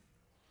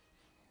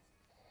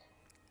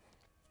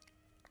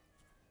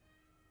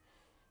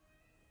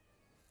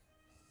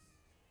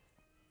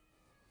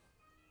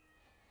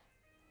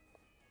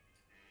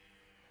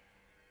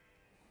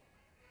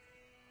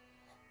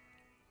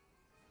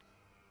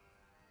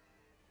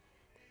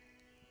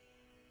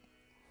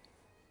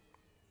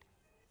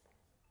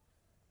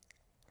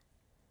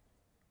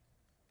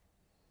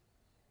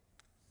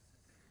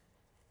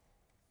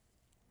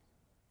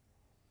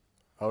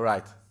 All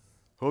right.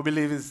 Who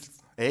believes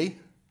A?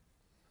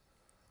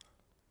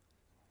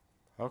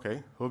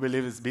 Okay. Who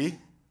believes B?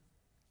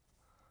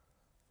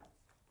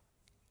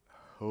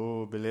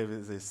 Who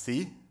believes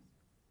C?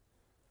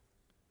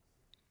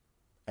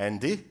 And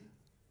D?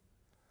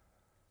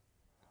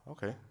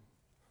 Okay.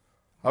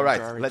 All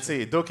right. Let's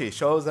see. Duki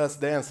shows us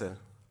the answer.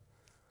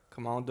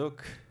 Come on,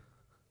 Duke.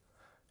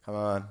 Come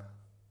on.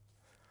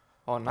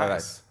 Oh, nice. All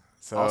right.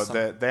 So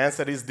awesome. the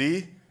answer is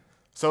D.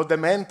 So the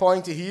main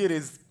point here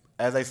is,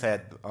 as I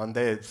said, on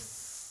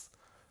this,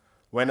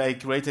 when I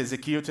create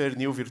executor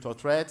new virtual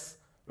threads,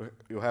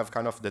 you have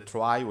kind of the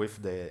try with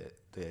the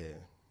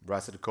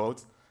braced code,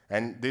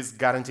 and this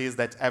guarantees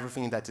that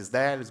everything that is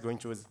there is going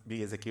to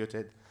be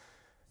executed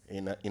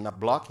in a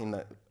block.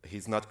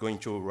 He's not going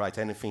to write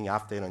anything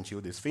after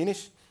until this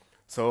finish.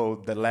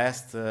 So the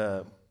last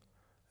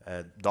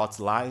dot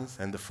lines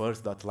and the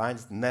first dot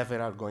lines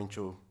never are going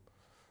to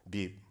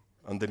be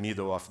on the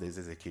middle of this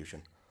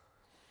execution.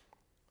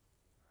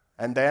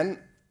 And then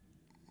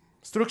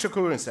structure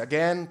currency,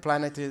 again,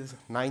 planet is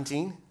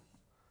 19.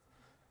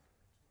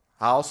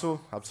 Also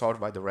absorbed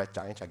by the red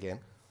giant again.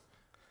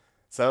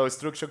 So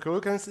structure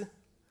currency.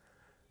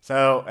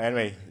 So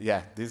anyway,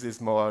 yeah, this is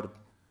more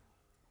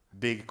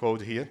big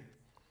code here.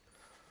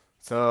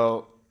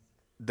 So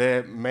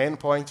the main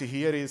point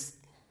here is,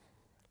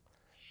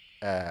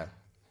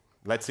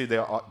 let's see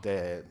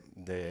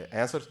the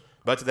answers.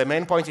 But the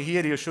main point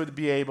here, you should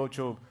be able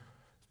to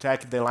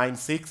check the line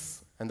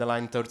 6 and the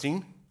line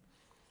 13.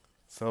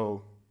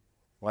 So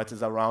what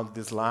is around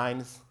these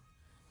lines?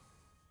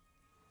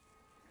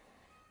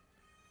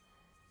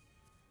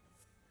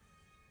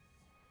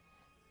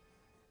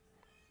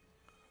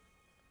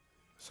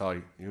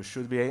 Sorry, you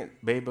should be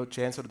able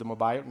to answer the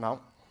mobile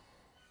now.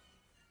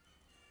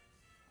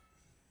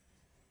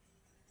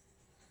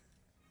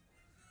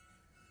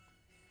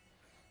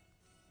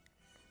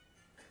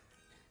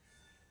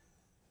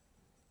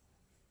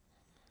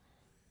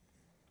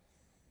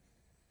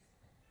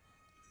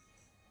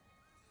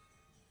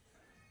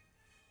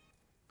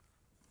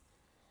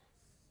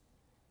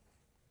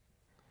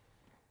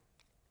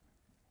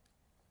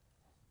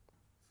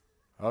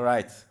 All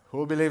right,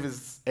 who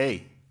believes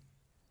A?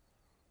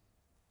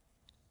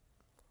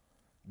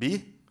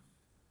 B?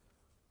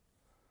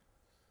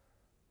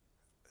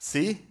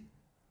 C?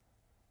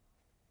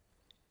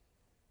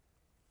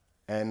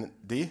 And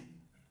D?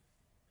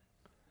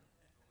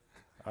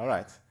 All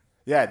right.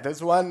 Yeah,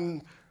 this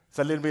one, it's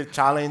a little bit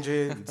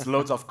challenging. It's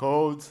loads of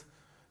code.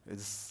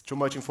 It's too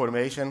much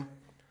information.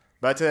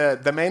 But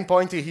the main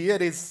point here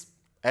is,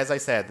 as I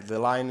said, the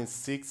line is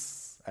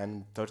 6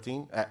 and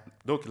 13.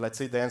 Look, let's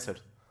see the answer.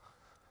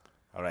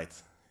 All right,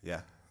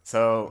 yeah.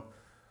 So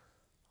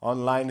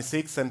on line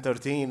 6 and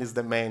 13 is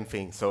the main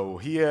thing. So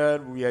here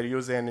we are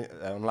using,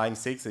 on line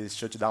 6 is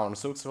shut down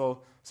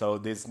successful. So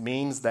this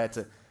means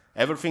that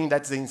everything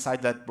that's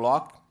inside that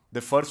block, the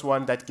first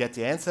one that gets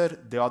the answer,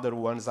 the other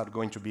ones are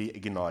going to be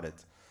ignored.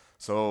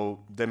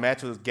 So the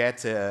method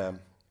get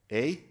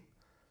A,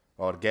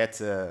 or get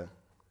the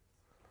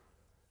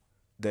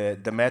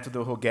method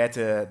who get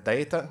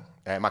data,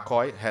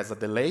 McCoy, has a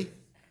delay.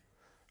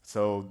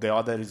 So the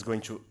other is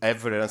going to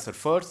ever answer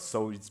first,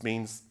 so it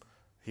means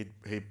he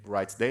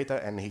writes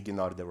data and he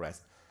ignores the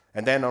rest.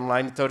 And then on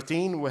line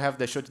 13, we have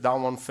the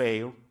shutdown on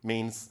fail,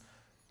 means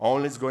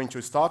only is going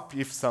to stop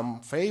if some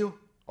fail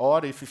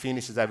or if he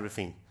finishes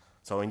everything.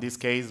 So in this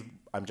case,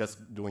 I'm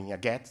just doing a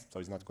get, so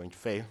it's not going to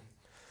fail.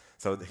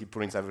 So he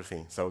prints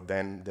everything. So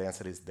then the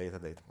answer is data.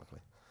 Okay.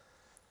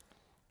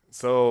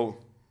 So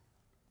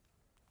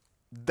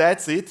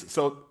that's it.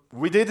 So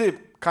we did a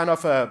kind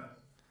of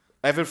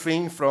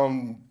everything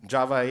from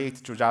Java 8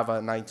 to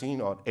Java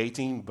 19, or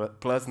 18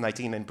 plus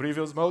 19 in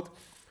previous mode.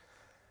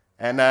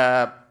 And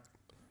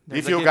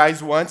if you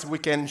guys want, we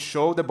can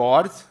show the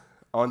board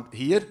on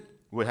here.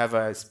 We have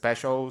a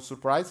special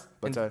surprise.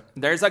 But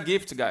there's a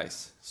gift,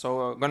 guys.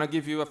 So I'm going to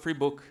give you a free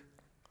book.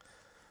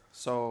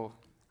 So,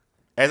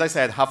 as I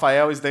said,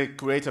 Rafael is the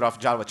creator of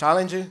Java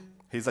Challenge.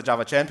 He's a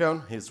Java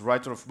champion. He's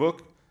writer of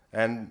book.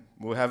 And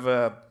we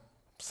have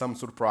some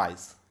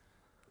surprise.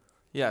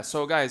 Yeah,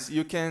 so guys,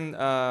 you can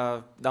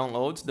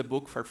download the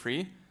book for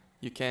free.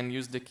 You can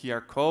use the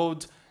QR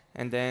code,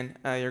 and then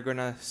you're going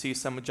to see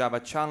some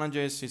Java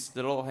challenges. It's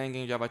the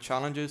low-hanging Java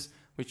challenges,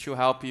 which will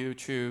help you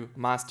to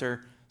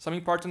master some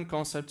important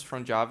concepts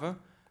from Java,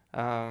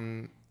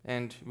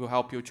 and will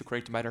help you to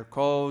create better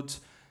code,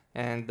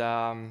 and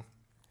to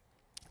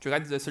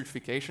get the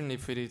certification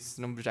if it is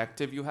an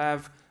objective you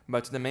have.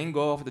 But the main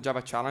goal of the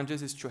Java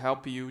challenges is to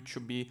help you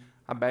to be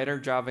a better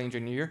Java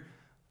engineer,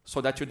 so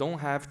that you don't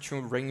have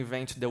to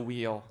reinvent the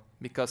wheel.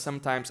 Because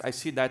sometimes I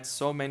see that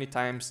so many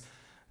times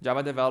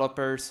Java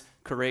developers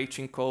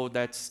creating code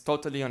that's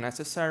totally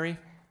unnecessary.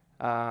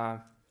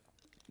 For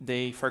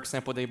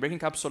example, they break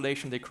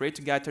encapsulation, they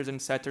create getters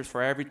and setters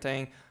for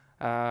everything.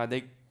 For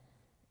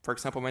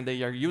example, when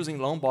they are using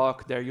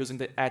lombok, they're using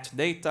the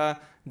 @data,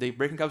 they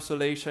break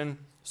encapsulation.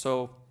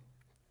 So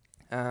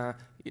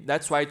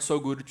that's why it's so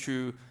good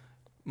to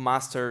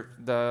master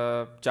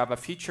the Java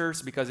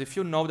features, because if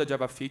you know the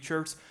Java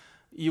features,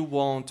 you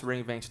won't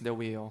reinvent the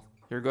wheel.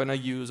 You're going to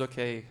use,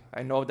 okay,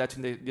 I know that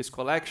in this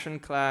collection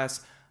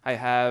class, I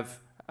have,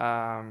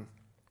 I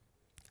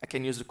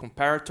can use the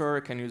comparator,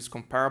 I can use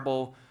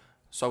comparable.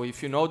 So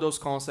if you know those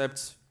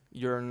concepts,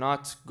 you're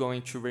not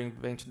going to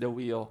reinvent the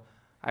wheel.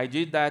 I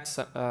did that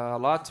a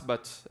lot,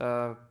 but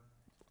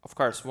of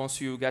course, once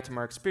you get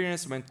more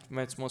experience,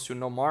 once you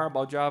know more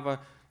about Java,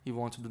 you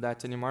won't do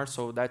that anymore,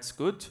 so that's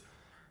good.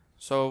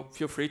 So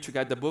feel free to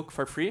get the book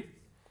for free.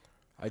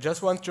 I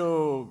just want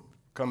to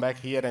come back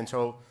here and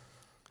show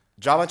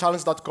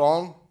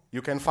javachallenge.com.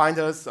 You can find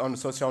us on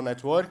social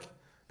network,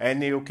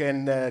 and you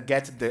can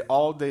get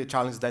all the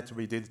challenges that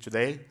we did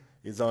today.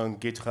 It's on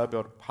GitHub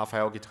or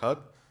Rafael GitHub.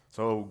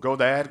 So go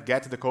there,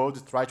 get the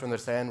code, try to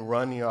understand,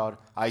 run your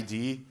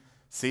IDE,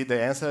 see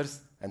the answers,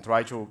 and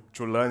try to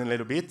learn a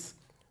little bit.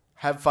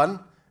 Have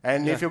fun.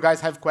 And if you guys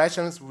have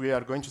questions, we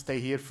are going to stay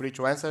here free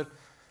to answer.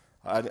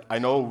 I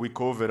know we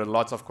covered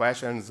lots of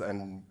questions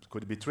and it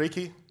could be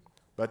tricky,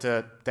 but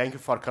thank you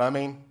for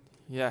coming.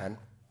 Yeah,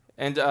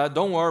 and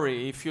don't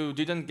worry, if you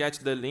didn't get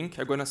the link,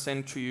 I'm going to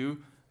send to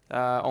you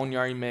on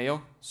your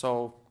email.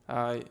 So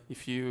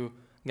if you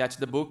get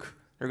the book,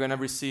 you're going to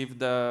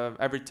receive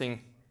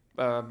everything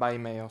by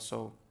email.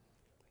 So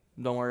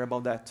don't worry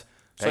about that.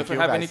 So if you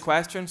have any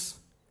questions,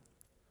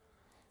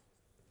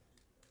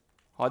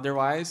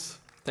 otherwise,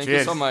 thank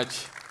you so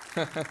much.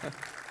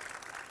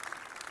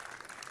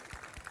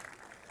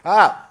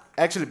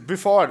 Actually,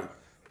 before,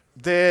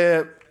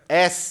 the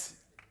S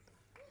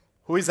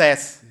Who is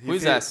S? Who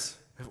is S?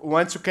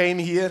 Once you came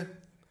here,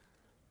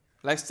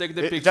 Let's take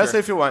the picture. just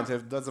if you want,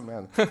 it doesn't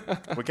matter.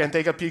 We can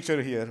take a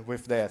picture here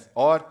with that.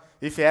 Or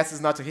if S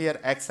is not here,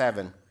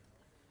 X7.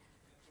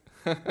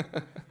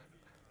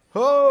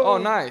 Oh,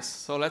 nice.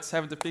 So let's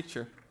have the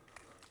picture.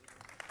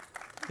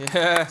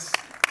 Yes.